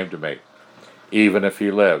comfort came to me. Even if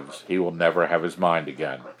he lives, he will never have his mind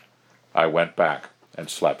again. I went back and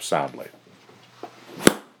slept soundly.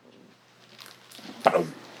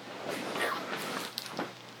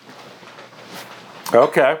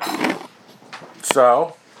 Okay,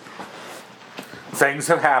 so things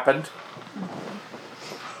have happened.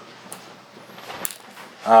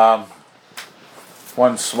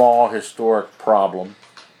 One small historic problem.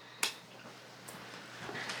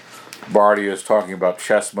 Bardia is talking about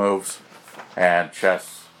chess moves, and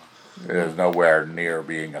chess is nowhere near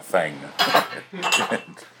being a thing.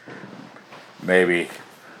 Maybe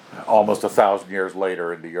almost 1,000 years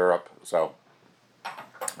later into Europe, so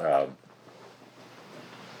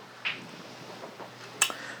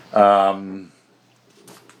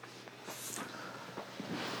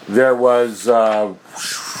there was a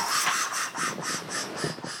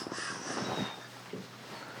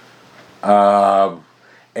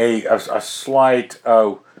slight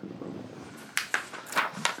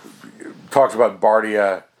talks about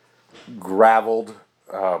Bardia graveled.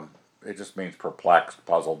 It just means perplexed,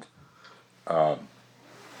 puzzled.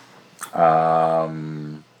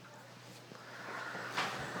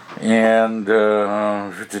 And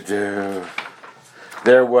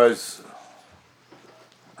there was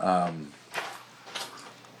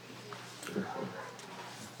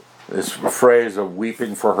this phrase of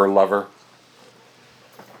weeping for her lover.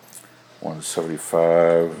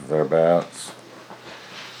 175, thereabouts.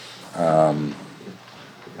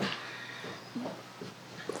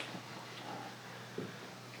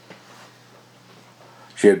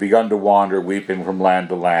 She had begun to wander, weeping from land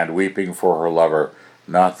to land, weeping for her lover.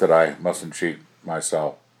 Not that I mustn't cheat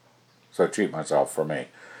myself for me.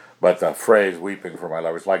 But the phrase weeping for my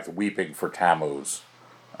lover is like the weeping for Tammuz.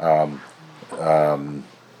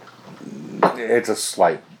 It's a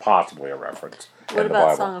slight, possibly a reference. What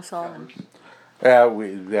about Song of Solomon?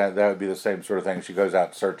 Yeah, that would be the same sort of thing. She goes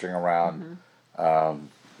out searching around. I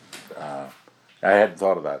hadn't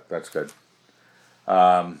thought of that. That's good.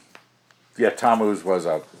 Tammuz was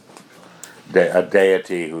a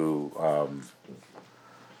deity who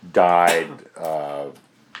died.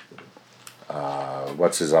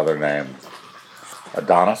 What's his other name?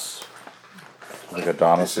 Adonis. I think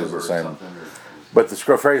Adonis is the same. But the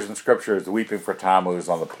phrase in Scripture is weeping for Tammuz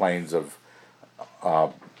on the plains of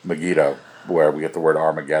Megiddo, where we get the word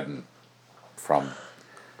Armageddon from.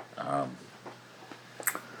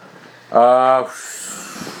 But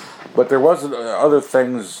there wasn't other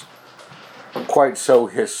things quite so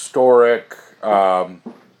historic. What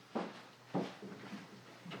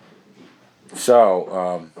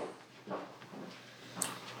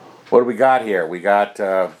do we got here? We got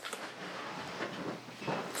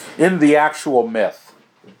in the actual myth,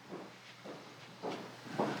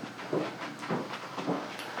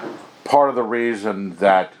 part of the reason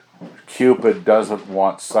that Cupid doesn't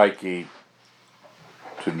want Psyche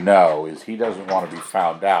to know is he doesn't want to be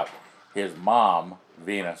found out. His mom,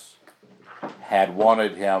 Venus, had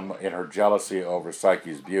wanted him, in her jealousy over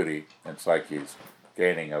Psyche's beauty and Psyche's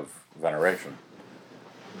gaining of veneration,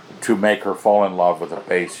 to make her fall in love with a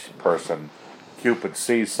base person. Cupid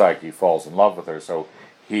sees Psyche, falls in love with her, so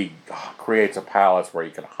he creates a palace where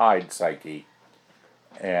he can hide Psyche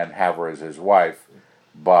and have her as his wife.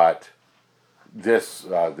 But this,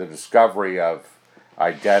 the discovery of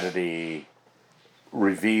identity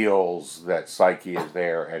reveals that Psyche is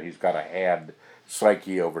there, and he's got to hand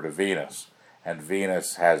Psyche over to Venus. And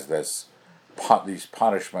Venus has these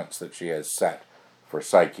punishments that she has set for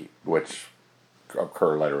Psyche, which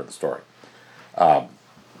occur later in the story. All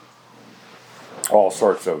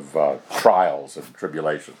sorts of trials and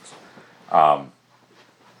tribulations.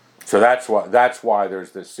 So that's why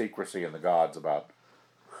there's this secrecy in the gods about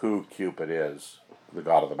who Cupid is, the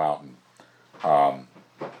god of the mountain,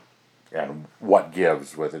 and what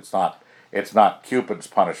gives with it's not Cupid's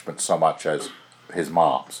punishment so much as his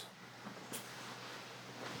mom's.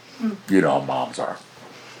 You know how moms are.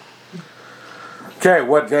 Okay,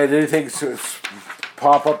 what did anything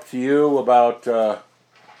pop up to you about the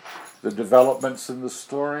developments in the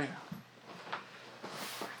story?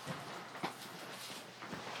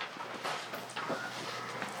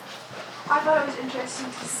 I thought it was interesting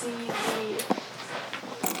to see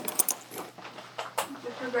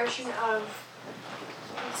the progression of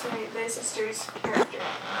the sister's character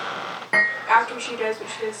after she does what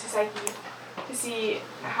she does to Psyche, to see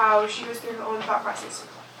how she goes through her own thought process.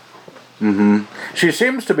 She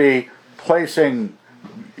seems to be placing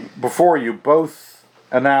before you both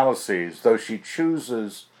analyses, though she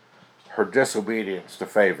chooses her disobedience to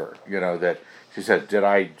favor. That she said, did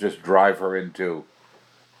I just drive her into,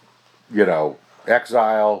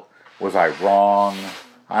 exile? Was I wrong?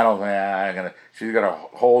 I don't think she's gonna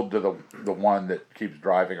hold to the one that keeps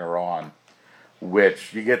driving her on,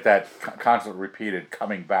 which you get that constant repeated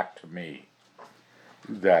coming back to me.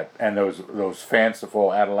 And those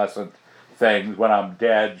fanciful adolescent things. When I'm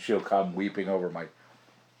dead, she'll come weeping over my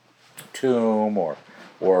tomb, or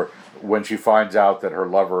when she finds out that her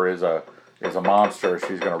lover is a monster,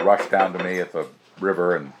 she's going to rush down to me at the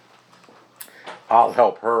river, and I'll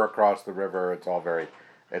help her across the river. It's all very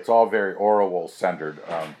Orual centered.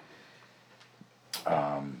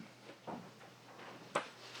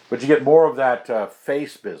 But you get more of that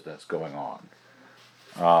face business going on.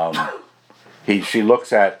 She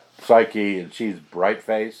looks at Psyche and she's bright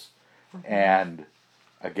face, and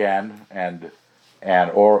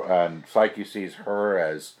Psyche sees her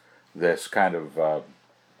as this kind of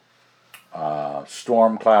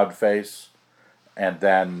storm cloud face, and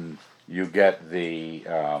then you get the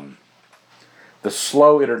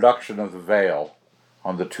slow introduction of the veil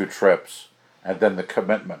on the two trips, and then the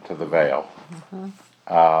commitment to the veil,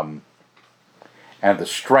 and the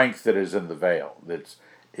strength that is in the veil.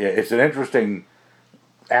 It's an interesting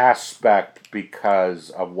aspect because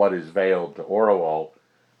of what is veiled to Orual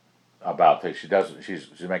about this. She's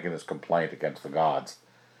making this complaint against the gods.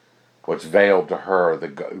 What's veiled to her,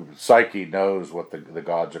 Psyche knows what the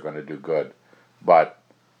gods are going to do good, but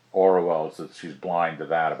Orual says she's blind to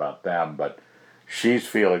that about them. But she's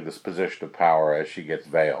feeling this position of power as she gets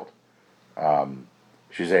veiled.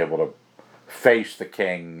 She's able to face the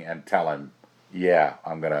king and tell him, "Yeah,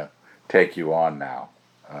 I'm going to take you on now."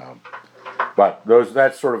 But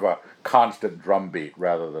that's sort of a constant drumbeat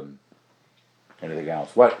rather than anything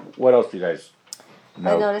else. What else do you guys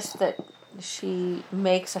know? I noticed that she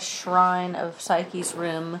makes a shrine of Psyche's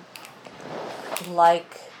room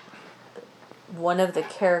like one of the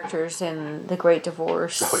characters in The Great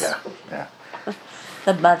Divorce. Oh, yeah.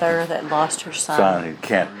 The mother that lost her son. Who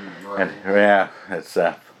can't. It's...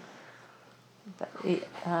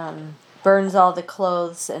 burns all the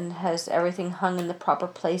clothes and has everything hung in the proper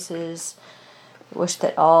places. Wish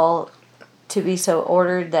that all to be so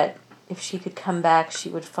ordered that if she could come back, she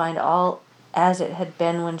would find all as it had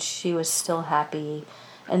been when she was still happy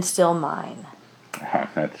and still mine.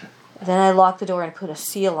 Then I locked the door and put a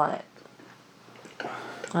seal on it.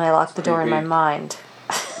 And I locked the door in my mind.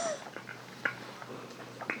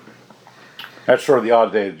 That's sort of the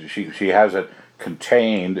odd day. She has it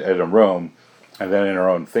contained in a room, and then in her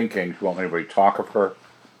own thinking, she won't let anybody talk of her.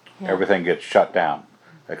 Yeah. Everything gets shut down,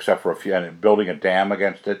 except for a few. And building a dam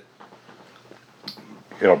against it,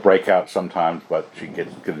 it'll break out sometimes, but she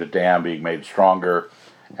gets the dam being made stronger,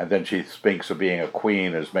 and then she thinks of being a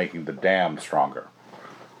queen as making the dam stronger.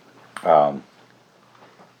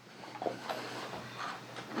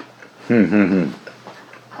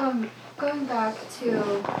 Going back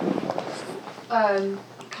to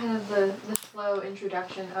kind kind of the slow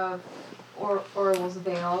introduction of Orwell's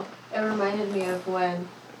veil. It reminded me of when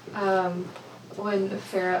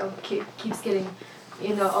Pharaoh keeps getting,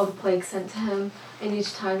 all the plagues sent to him, and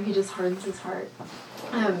each time he just hardens his heart.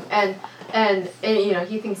 And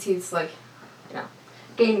he thinks he's like,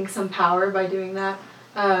 gaining some power by doing that,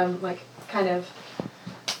 like kind of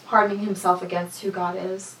hardening himself against who God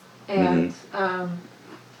is, and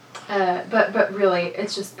but really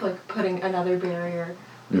it's just like putting another barrier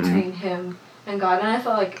between him and God. And I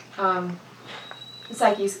felt like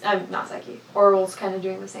Orwell's kind of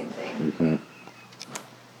doing the same thing.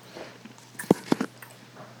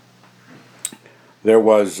 There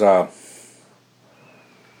was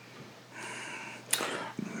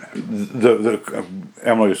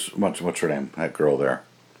Emily's what's her name? That girl there,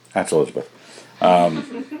 that's Elizabeth.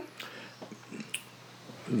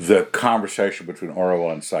 The conversation between Orwell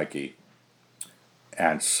and Psyche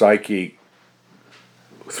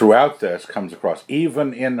throughout this comes across,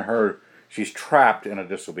 even in her, she's trapped in a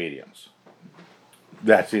disobedience.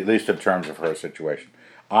 That's at least in terms of her situation.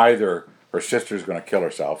 Either her sister's going to kill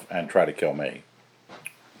herself and try to kill me,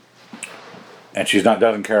 and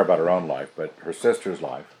doesn't care about her own life, but her sister's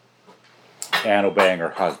life, and obeying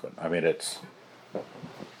her husband. I mean, it's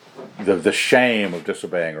the shame of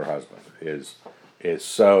disobeying her husband is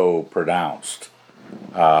so pronounced,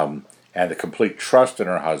 and the complete trust in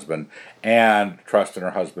her husband, and trust in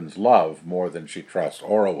her husband's love more than she trusts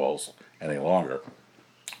Orwell's any longer.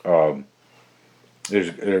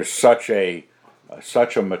 There's such a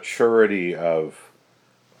maturity of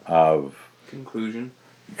conclusion.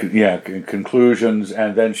 Conclusions,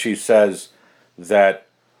 and then she says that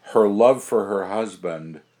her love for her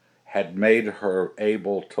husband had made her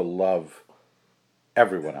able to love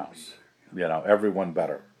everyone else, everyone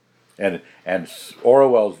better. And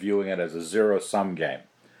Orwell's viewing it as a zero-sum game.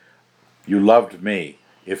 You loved me.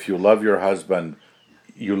 If you love your husband,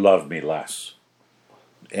 you love me less.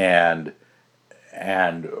 And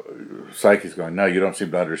Psyche's going, no, you don't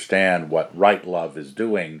seem to understand what right love is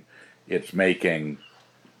doing. It's making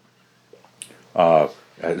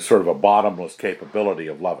sort of a bottomless capability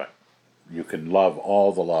of loving. You can love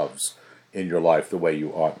all the loves in your life the way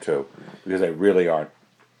you ought to, because they really aren't.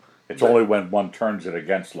 It's only when one turns it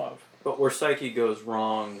against love. But where Psyche goes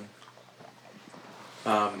wrong,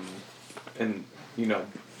 and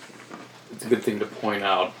it's a good thing to point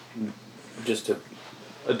out, just to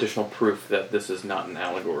additional proof that this is not an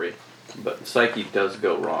allegory. But Psyche does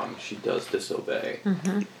go wrong. She does disobey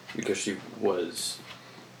because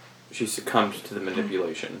she succumbed to the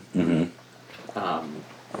manipulation. In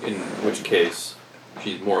which case,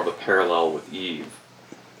 she's more of a parallel with Eve,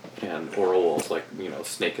 and Orwell's like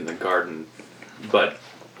snake in the garden. But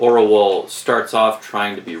Orwell starts off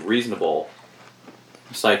trying to be reasonable.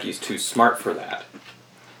 Psyche's too smart for that.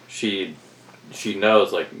 She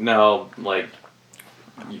knows, like, no, like,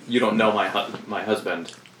 you don't know my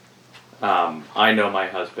husband. I know my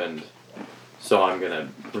husband, so I'm going to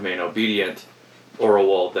remain obedient.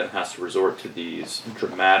 Orwell then has to resort to these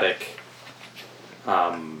dramatic,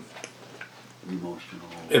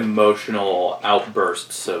 emotional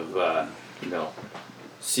outbursts of,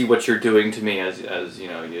 see what you're doing to me as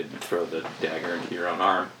you throw the dagger into your own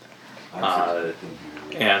arm.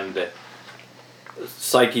 And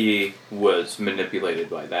Psyche was manipulated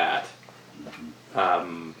by that.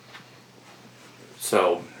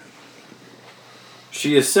 So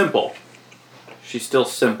she is simple. She's still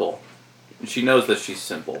simple. She knows that she's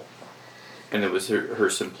simple. And it was her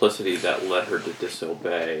simplicity that led her to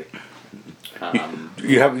disobey.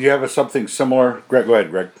 You have something similar? Greg, go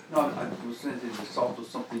ahead, Greg. No, I was saying there's also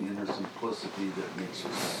something in her simplicity that makes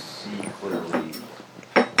her see clearly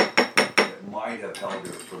that might have held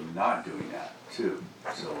her from not doing that, too.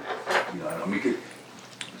 So, I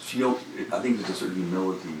think there's a certain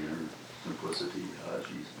humility in her simplicity.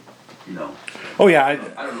 She's, Oh, yeah. I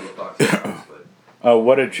don't know what thoughts about this, but...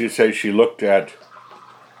 What did she say? She looked at...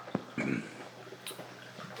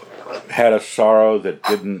 had a sorrow that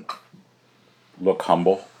didn't look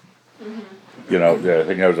humble. I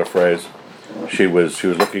think that was a phrase. She was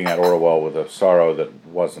looking at Orwell with a sorrow that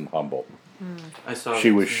wasn't humble.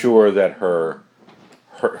 She was sure that her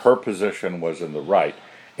position was in the right.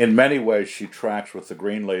 In many ways, she tracks with the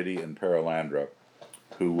Green Lady in Perelandra,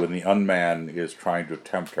 who, when the unman is trying to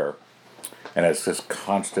tempt her, and it's this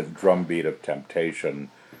constant drumbeat of temptation,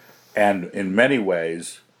 and in many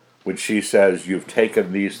ways, when she says, you've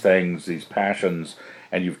taken these things, these passions,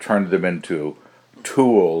 and you've turned them into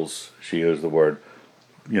tools, she used the word,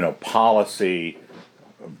 policy,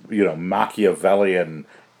 Machiavellian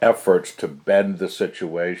efforts to bend the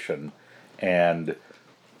situation, and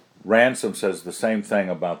Ransom says the same thing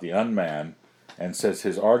about the unman, and says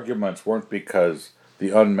his arguments weren't because the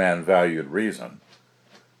unman valued reason.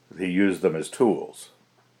 He used them as tools.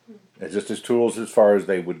 It's just as tools as far as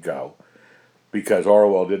they would go. Because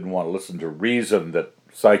Orwell didn't want to listen to reason that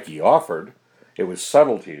Psyche offered. It was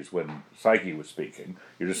subtleties when Psyche was speaking.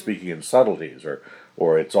 You're just speaking in subtleties,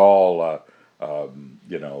 or it's all,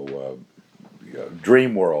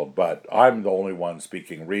 dream world, but I'm the only one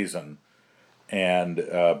speaking reason. And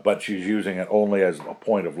but she's using it only as a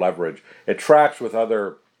point of leverage. It tracks with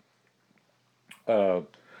other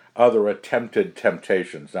attempted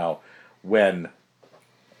temptations. Now, when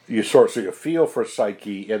you so you feel for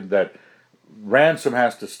Psyche in that Ransom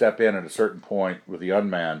has to step in at a certain point with the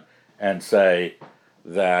unman and say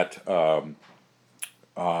that how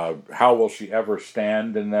will she ever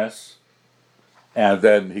stand in this? And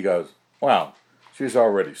then he goes, well, she's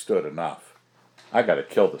already stood enough. I got to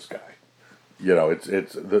kill this guy.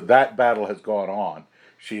 That battle has gone on.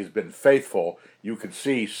 She's been faithful. You could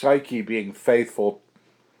see Psyche being faithful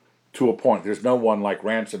to a point. There's no one like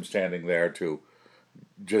Ransom standing there to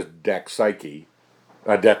just deck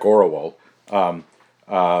Orwell.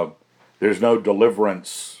 There's no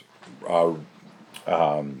deliverance. But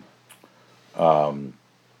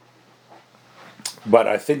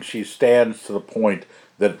I think she stands to the point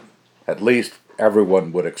that at least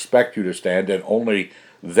everyone would expect you to stand, and only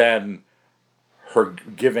then her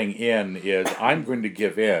giving in is, I'm going to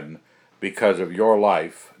give in because of your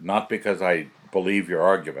life, not because I believe your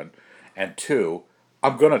argument, and two,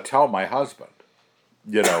 I'm going to tell my husband.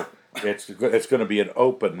 It's going to be an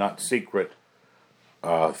open, not secret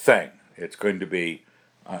thing. It's going to be,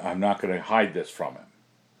 I'm not going to hide this from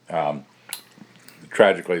him.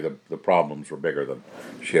 Tragically, the problems were bigger than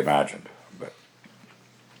she imagined. But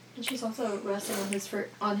and she's also resting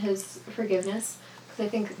on his forgiveness, because I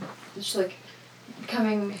think she's like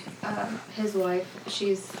becoming his wife.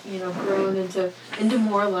 She's grown into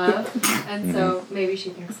more love, and so maybe she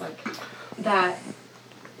thinks like that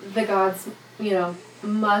the gods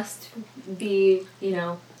must be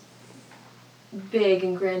big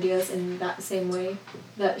and grandiose in that same way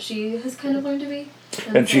that she has kind of learned to be.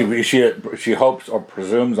 And she hopes or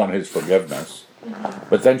presumes on his forgiveness,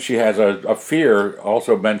 but then she has a fear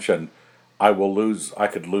also mentioned. I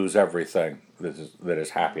could lose everything that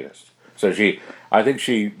is happiness. So I think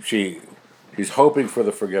she's hoping for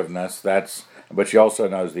the forgiveness. But she also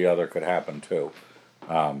knows the other could happen too.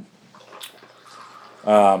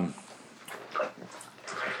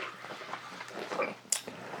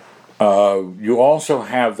 You also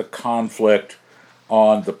have the conflict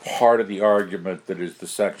on the part of the argument that is the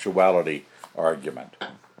sexuality argument.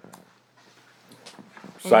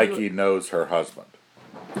 Psyche knows her husband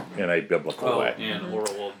in a biblical way. And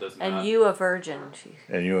Orwell does not. And you a virgin.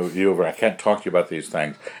 And you, I can't talk to you about these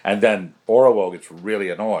things. And then Orwell gets really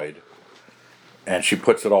annoyed, and she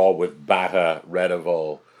puts it all with Bata,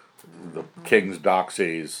 Redival, the King's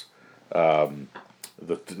Doxies,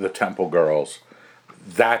 the Temple Girls.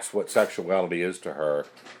 That's what sexuality is to her.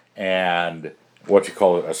 And what you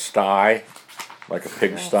call it, a sty, like a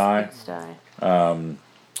pigsty.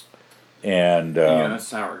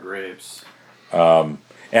 Sour grapes.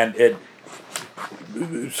 And it.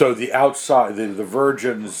 So the outside, the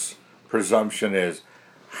virgin's presumption is,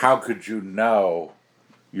 how could you know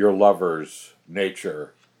your lover's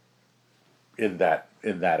nature in that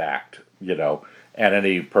act? And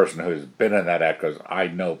any person who's been in that act goes, I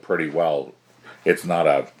know pretty well, it's not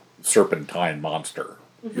a serpentine monster.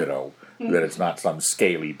 That it's not some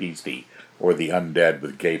scaly beastie or the undead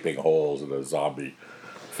with gaping holes and a zombie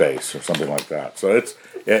face or something like that. So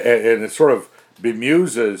it sort of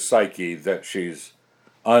bemuses Psyche that she's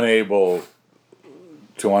unable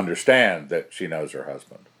to understand that she knows her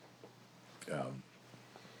husband.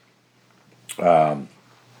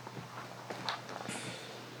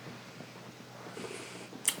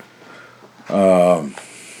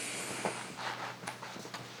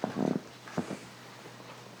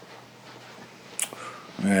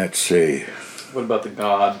 Let's see. What about the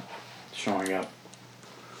god showing up?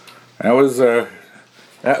 There was a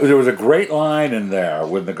great line in there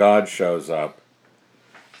when the god shows up.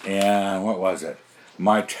 And what was it?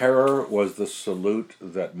 My terror was the salute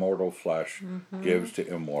that mortal flesh gives to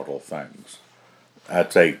immortal things.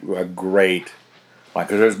 That's a great line,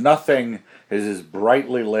 because there's nothing, is this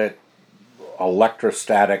brightly lit,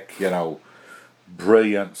 electrostatic,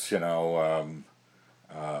 brilliance,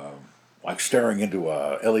 like staring into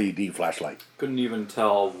a LED flashlight. Couldn't even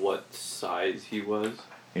tell what size he was.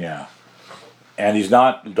 Yeah. And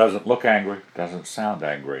doesn't look angry, doesn't sound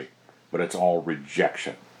angry, but it's all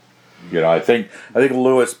rejection. I think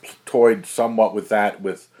Lewis toyed somewhat with that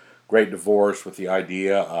with great divorce with the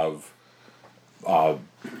idea of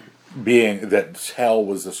being that hell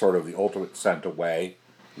was the sort of the ultimate sent away.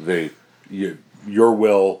 Your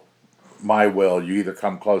will, my will, you either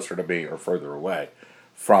come closer to me or further away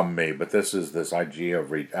from me. But this is this idea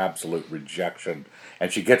of absolute rejection,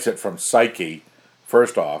 and she gets it from Psyche,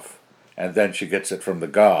 first off, and then she gets it from the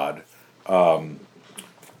god. But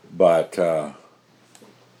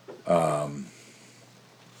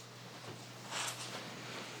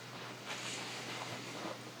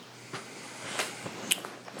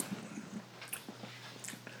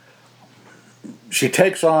she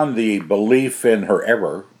takes on the belief in her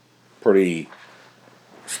error pretty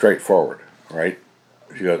straightforward, right?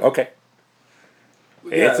 She goes, okay,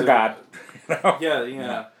 it's a god.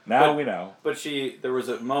 Yeah. Now we know. But there was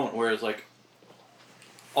a moment where it's like,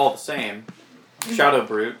 all the same, Shadow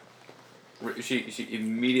Brute, she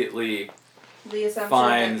immediately The assumption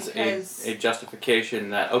finds that because a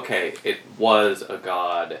justification that, okay, it was a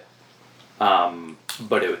god,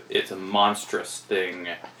 but it's a monstrous thing,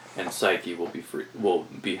 and Psyche will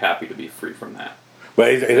be happy to be free from that.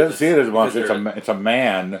 But he doesn't see it as much. Because It's a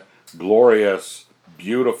man, glorious,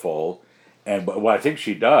 beautiful, and what I think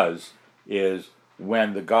she does is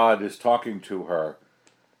when the god is talking to her,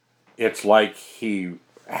 it's like he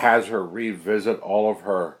has her revisit all of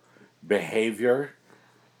her behavior,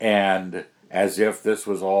 and as if this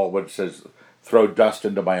was all what it says, throw dust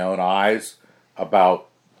into my own eyes about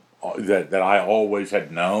that I always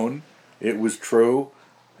had known it was true.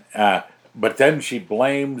 But then she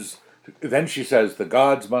blames. Then she says the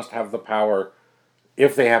gods must have the power,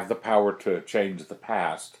 if they have the power to change the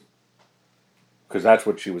past, because that's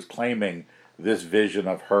what she was claiming. This vision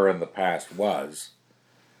of her in the past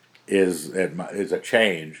is a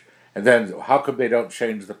change. And then how come they don't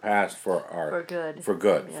change the past for our good.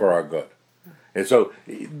 For our good. And so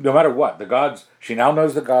no matter what, the gods, she now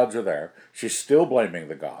knows the gods are there. She's still blaming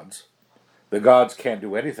the gods. The gods can't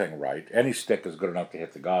do anything right. Any stick is good enough to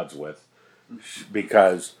hit the gods with,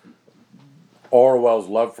 because Orwell's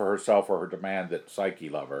love for herself, or her demand that Psyche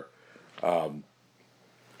love her,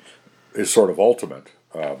 is sort of ultimate.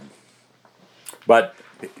 But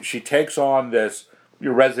she takes on this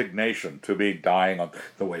resignation to be dying on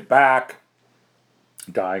the way back,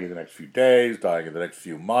 dying in the next few days, dying in the next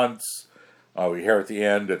few months. We hear at the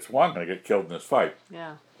end, I'm going to get killed in this fight.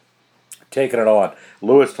 Yeah. Taking it on.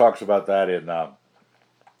 Lewis talks about that in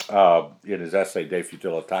his essay De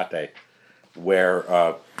Futilitate, where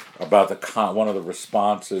about one of the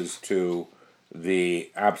responses to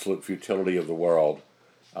the absolute futility of the world.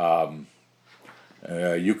 You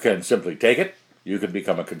can simply take it. You can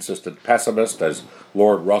become a consistent pessimist, as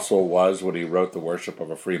Lord Russell was when he wrote The Worship of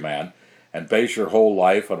a Free Man, and base your whole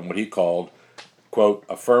life on what he called, quote,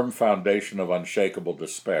 a firm foundation of unshakable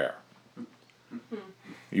despair.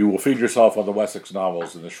 You will feed yourself on the Wessex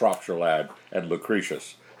novels and the Shropshire Lad and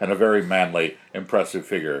Lucretius, and a very manly, impressive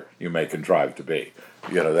figure you may contrive to be.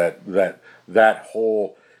 You know, that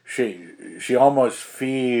whole, she almost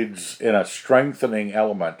feeds in a strengthening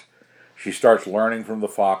element. She starts learning from the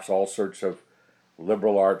fox all sorts of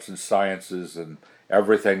liberal arts and sciences and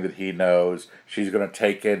everything that he knows. She's going to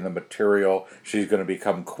take in the material. She's going to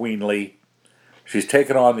become queenly. She's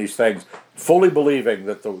taken on these things, fully believing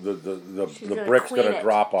that the brick's going to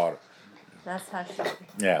drop on her. That's how she.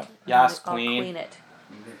 Yeah. Yes, I'll queen. queen it.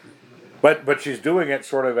 But she's doing it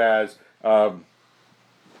sort of as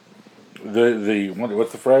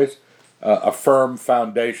what's the phrase? A firm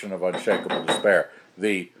foundation of unshakable despair.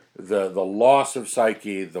 The loss of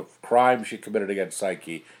Psyche, the crime she committed against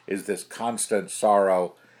Psyche, is this constant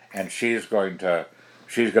sorrow, and she's going to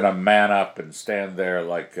man up and stand there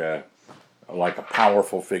like a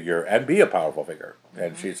powerful figure and be a powerful figure.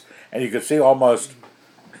 And you can see almost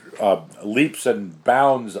leaps and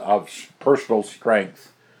bounds of personal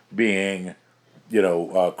strength being,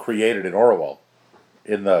 created in Orwell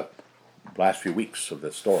in the last few weeks of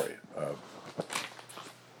this story.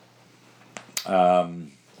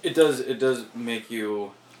 It does make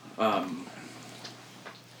you.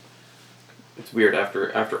 It's weird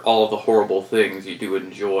after all of the horrible things, you do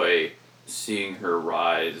enjoy seeing her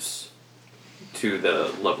rise to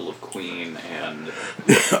the level of queen and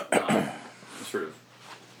sort of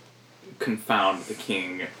confound the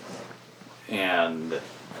king and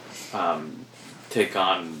take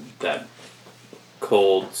on that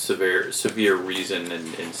cold, severe reason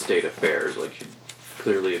in state affairs. Like, she's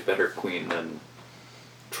clearly a better queen than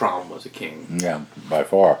Traum was a king. Yeah, by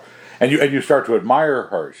far. And you start to admire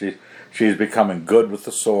her. She's becoming good with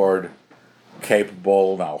the sword,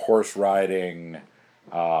 capable, now horse riding,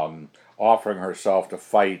 offering herself to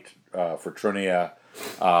fight for Trinia,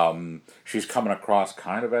 She's coming across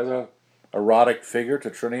kind of as a erotic figure to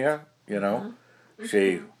Trinia, you know.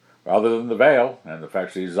 She, other than the veil and the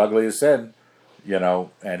fact she's ugly as sin, you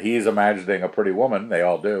know, and he's imagining a pretty woman. They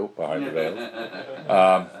all do behind the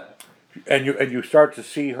veil. And you start to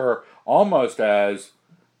see her almost as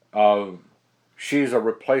she's a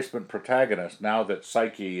replacement protagonist now that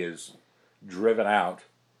Psyche is driven out.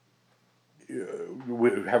 We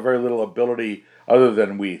have very little ability, other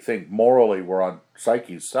than we think morally we're on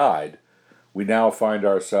Psyche's side. We now find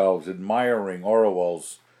ourselves admiring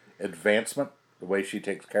Orual's advancement, the way she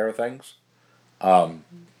takes care of things. So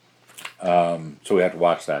we have to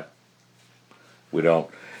watch that. We don't.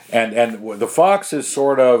 And the Fox is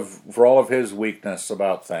sort of, for all of his weakness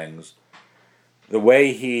about things, the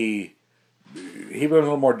way he was a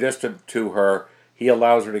little more distant to her. He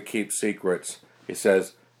allows her to keep secrets. He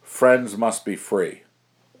says, friends must be free.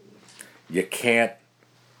 You can't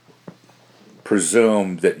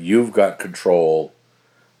presume that you've got control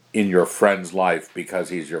in your friend's life because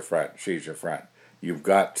he's your friend, she's your friend. You've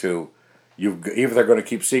got to, if they're going to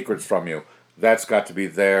keep secrets from you, that's got to be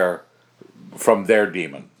from their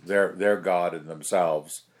demon, their god in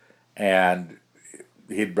themselves. And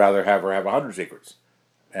he'd rather have her have 100 secrets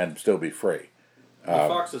and still be free. The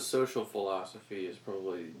Fox's social philosophy is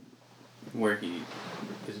probably where he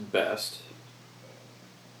is best.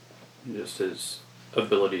 Just his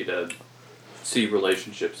ability to see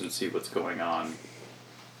relationships and see what's going on.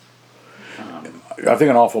 I think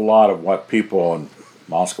an awful lot of what people in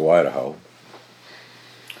Moscow, Idaho,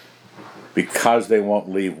 because they won't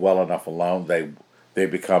leave well enough alone, they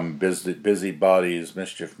become busybodies,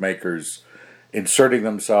 mischief makers, inserting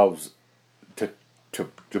themselves to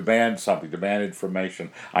demand something, demand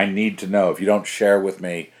information. I need to know. If you don't share with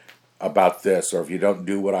me about this, or if you don't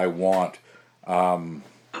do what I want.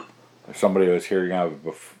 Somebody I was hearing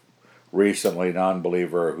of recently,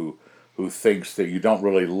 non-believer, who thinks that you don't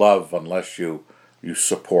really love unless you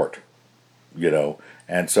support, you know.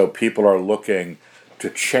 And so people are looking to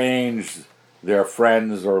change their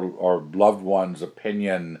friends or loved ones'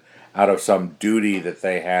 opinion out of some duty that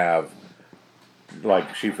they have.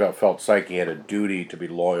 Like she felt Psyche had a duty to be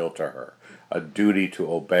loyal to her, a duty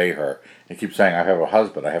to obey her. And keeps saying, I have a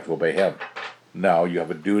husband, I have to obey him. No, you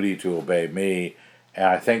have a duty to obey me. And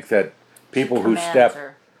I think that people who step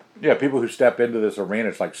into this arena,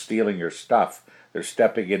 it's like stealing your stuff. They're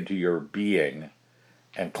stepping into your being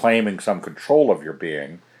and claiming some control of your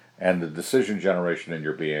being and the decision generation in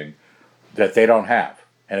your being that they don't have.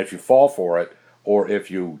 And if you fall for it, or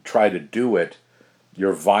if you try to do it,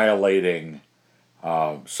 you're violating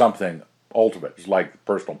something ultimate. It's like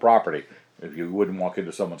personal property. If you wouldn't walk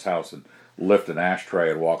into someone's house and lift an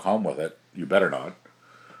ashtray and walk home with it, you better not.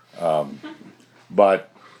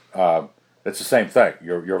 But it's the same thing.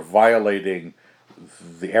 You're violating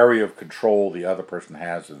the area of control the other person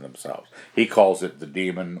has in themselves. He calls it the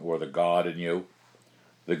demon or the god in you.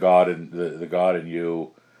 The god in the god in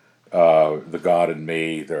you, the god in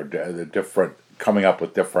me. They're different, coming up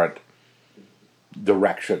with different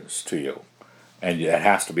directions to you, and it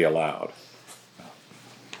has to be allowed.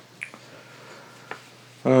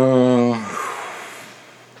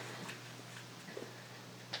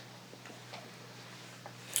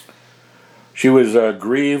 She was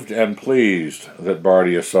grieved and pleased that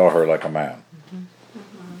Bardia saw her like a man.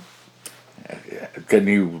 Can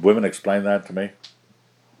you women explain that to me?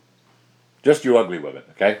 Just you ugly women,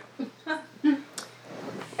 okay?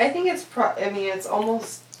 I think it's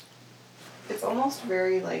it's almost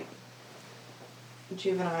very like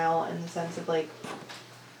juvenile in the sense of like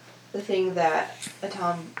the thing that a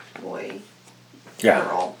tomboy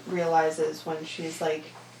girl realizes when she's like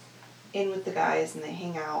in with the guys and they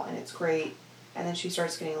hang out and it's great, and then she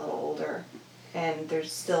starts getting a little older and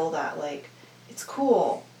there's still that like it's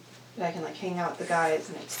cool that I can like hang out with the guys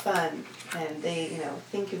and it's fun and they, you know,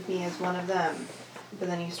 think of me as one of them, but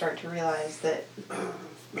then you start to realize that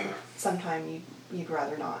sometime you'd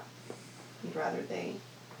rather not. You'd rather they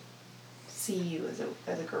see you as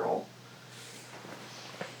a girl.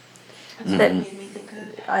 That's what it made me think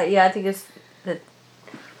of. I think it's that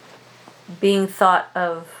being thought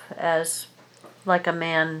of as like a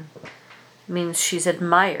man means she's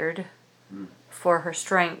admired for her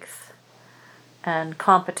strength and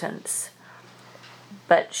competence,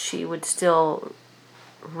 but she would still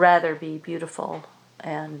rather be beautiful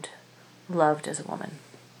and loved as a woman.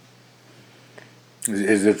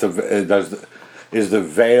 Is the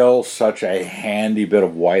veil such a handy bit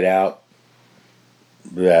of whiteout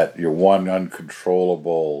that your one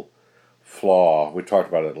uncontrollable flaw? We talked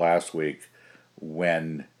about it last week.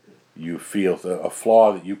 When you feel a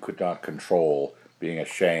flaw that you could not control, being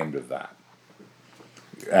ashamed of that.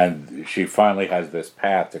 and she finally has this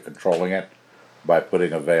path to controlling it by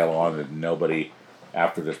putting a veil on, and nobody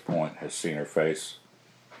after this point has seen her face.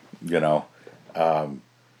 You know,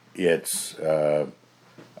 it's I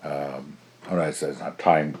don't know, it's not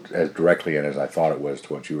tying as directly in as I thought it was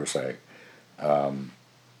to what you were saying.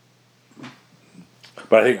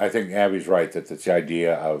 But I think Abby's right that it's the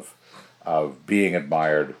idea of being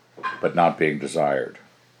admired but not being desired.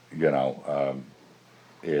 You know,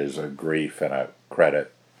 is a grief and a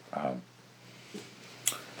credit.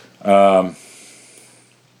 Do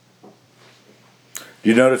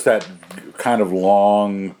you notice that kind of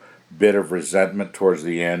long bit of resentment towards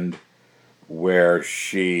the end, where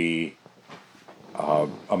she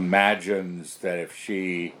imagines that if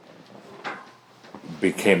she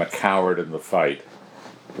became a coward in the fight,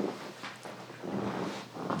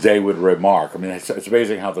 they would remark. I mean, it's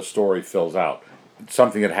amazing how the story fills out. It's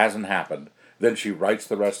something that hasn't happened. Then she writes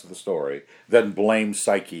the rest of the story, then blames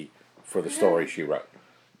Psyche for the story she wrote.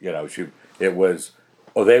 You know,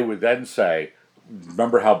 they would then say,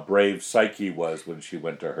 remember how brave Psyche was when she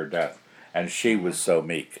went to her death, and she was so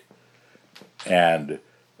meek. And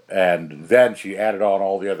then she added on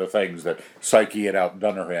all the other things that Psyche had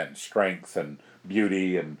outdone her in, strength and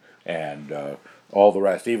beauty and all the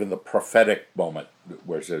rest, even the prophetic moment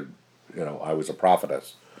where she said, you know, I was a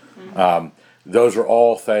prophetess. Those are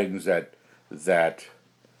all things that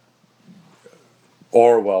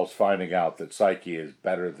Orwell's finding out that Psyche is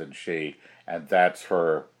better than she, and that's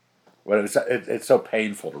her. Well, it's so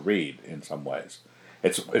painful to read in some ways.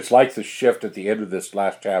 It's like the shift at the end of this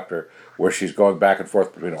last chapter where she's going back and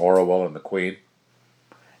forth between Orwell and the Queen,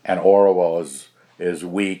 and Orwell is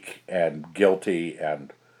weak and guilty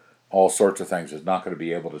and all sorts of things, is not going to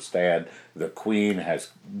be able to stand. The Queen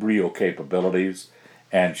has real capabilities,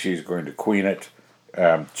 and she's going to queen it,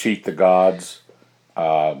 cheat the gods.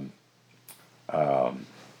 The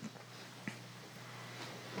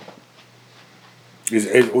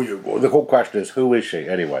whole question is, who is she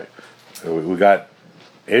anyway? We got,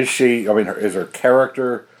 is she? I mean, is her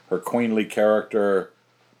character, her queenly character,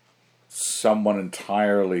 someone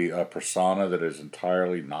entirely a persona that is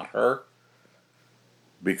entirely not her?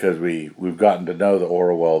 Because we've gotten to know the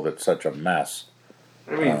Orwell that's such a mess.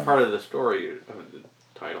 I mean, part of the story, the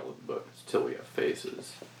title of the book is "Till We Have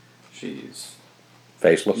Faces." She's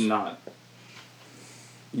faceless. Not.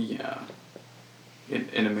 Yeah.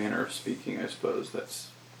 In a manner of speaking, I suppose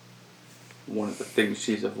that's one of the things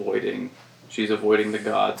she's avoiding. She's avoiding the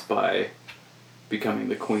gods by becoming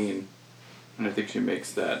the queen, and I think she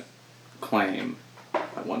makes that claim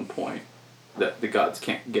at one point that the gods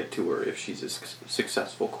can't get to her if she's a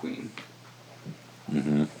successful queen.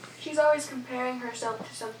 Mm-hmm. She's always comparing herself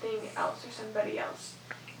to something else or somebody else,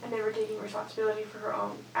 and never taking responsibility for her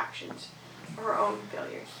own actions or her own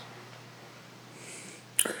failures.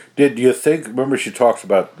 Did you think, remember she talks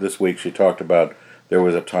about, this week she talked about there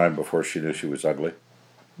was a time before she knew she was ugly?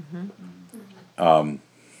 Mm-hmm.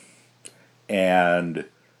 And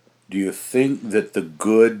do you think that the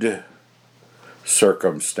good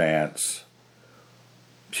circumstance,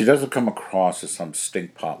 she doesn't come across as some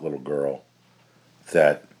stinkpot little girl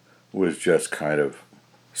that was just kind of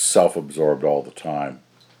self-absorbed all the time,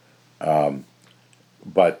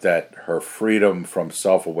 but that her freedom from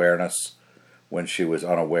self-awareness when she was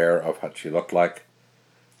unaware of what she looked like,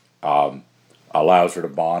 allows her to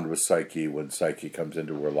bond with Psyche when Psyche comes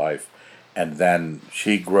into her life, and then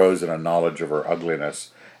she grows in a knowledge of her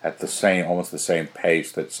ugliness at almost the same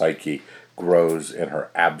pace that Psyche grows in her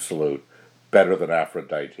absolute, better than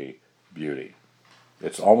Aphrodite beauty.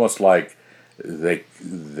 It's almost like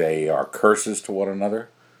they are curses to one another,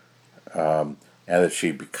 and that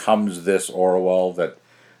she becomes this Orwell that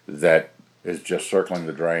is just circling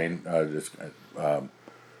the drain.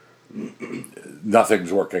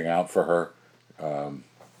 Nothing's working out for her.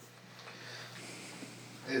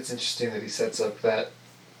 It's interesting that he sets up that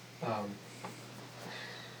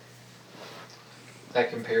that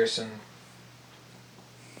comparison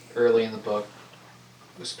early in the book,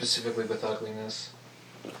 specifically with ugliness.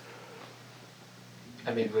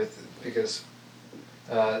 I mean, because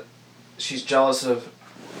she's jealous of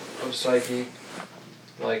Psyche,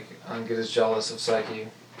 like Angid is jealous of Psyche.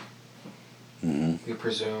 Mm-hmm. We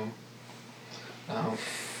presume.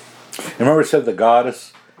 Remember, it said the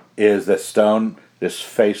goddess is this stone, this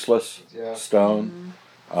faceless stone,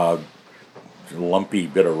 lumpy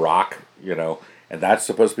bit of rock, and that's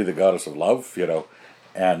supposed to be the goddess of love,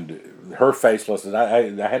 and her facelessness.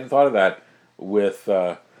 I hadn't thought of that with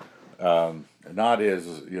not is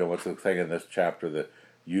what's the thing in this chapter that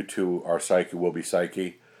you two are Psyche will be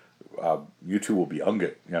Psyche, you two will be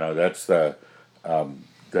Ungit. That's the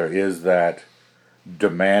there is that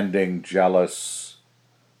demanding, jealous,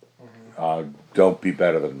 don't be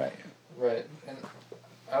better than me. Right, and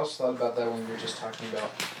I also thought about that when we were just talking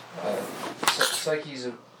about Psyche's.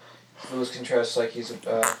 Lewis contrasts Psyche's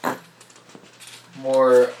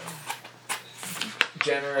more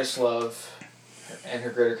generous love and her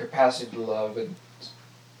greater capacity to love, and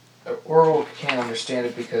Orwell can't understand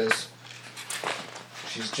it because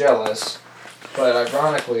she's jealous. But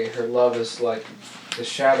ironically, her love is like the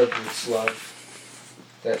Shadow Boots love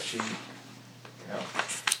that she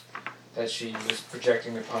was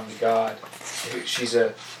projecting upon the god. She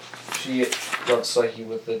loves Psyche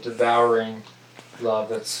with the devouring love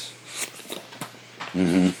that's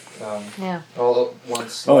Yeah. all at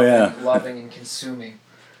once Oh, yeah. loving and consuming.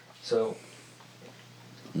 So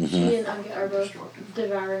She and Anga are both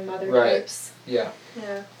devouring mother Right. types. yeah.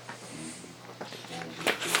 Yeah.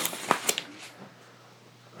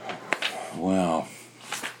 Wow.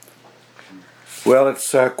 Well,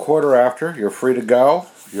 it's quarter after. You're free to go.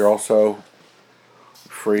 You're also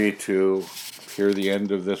free to hear the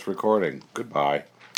end of this recording. Goodbye.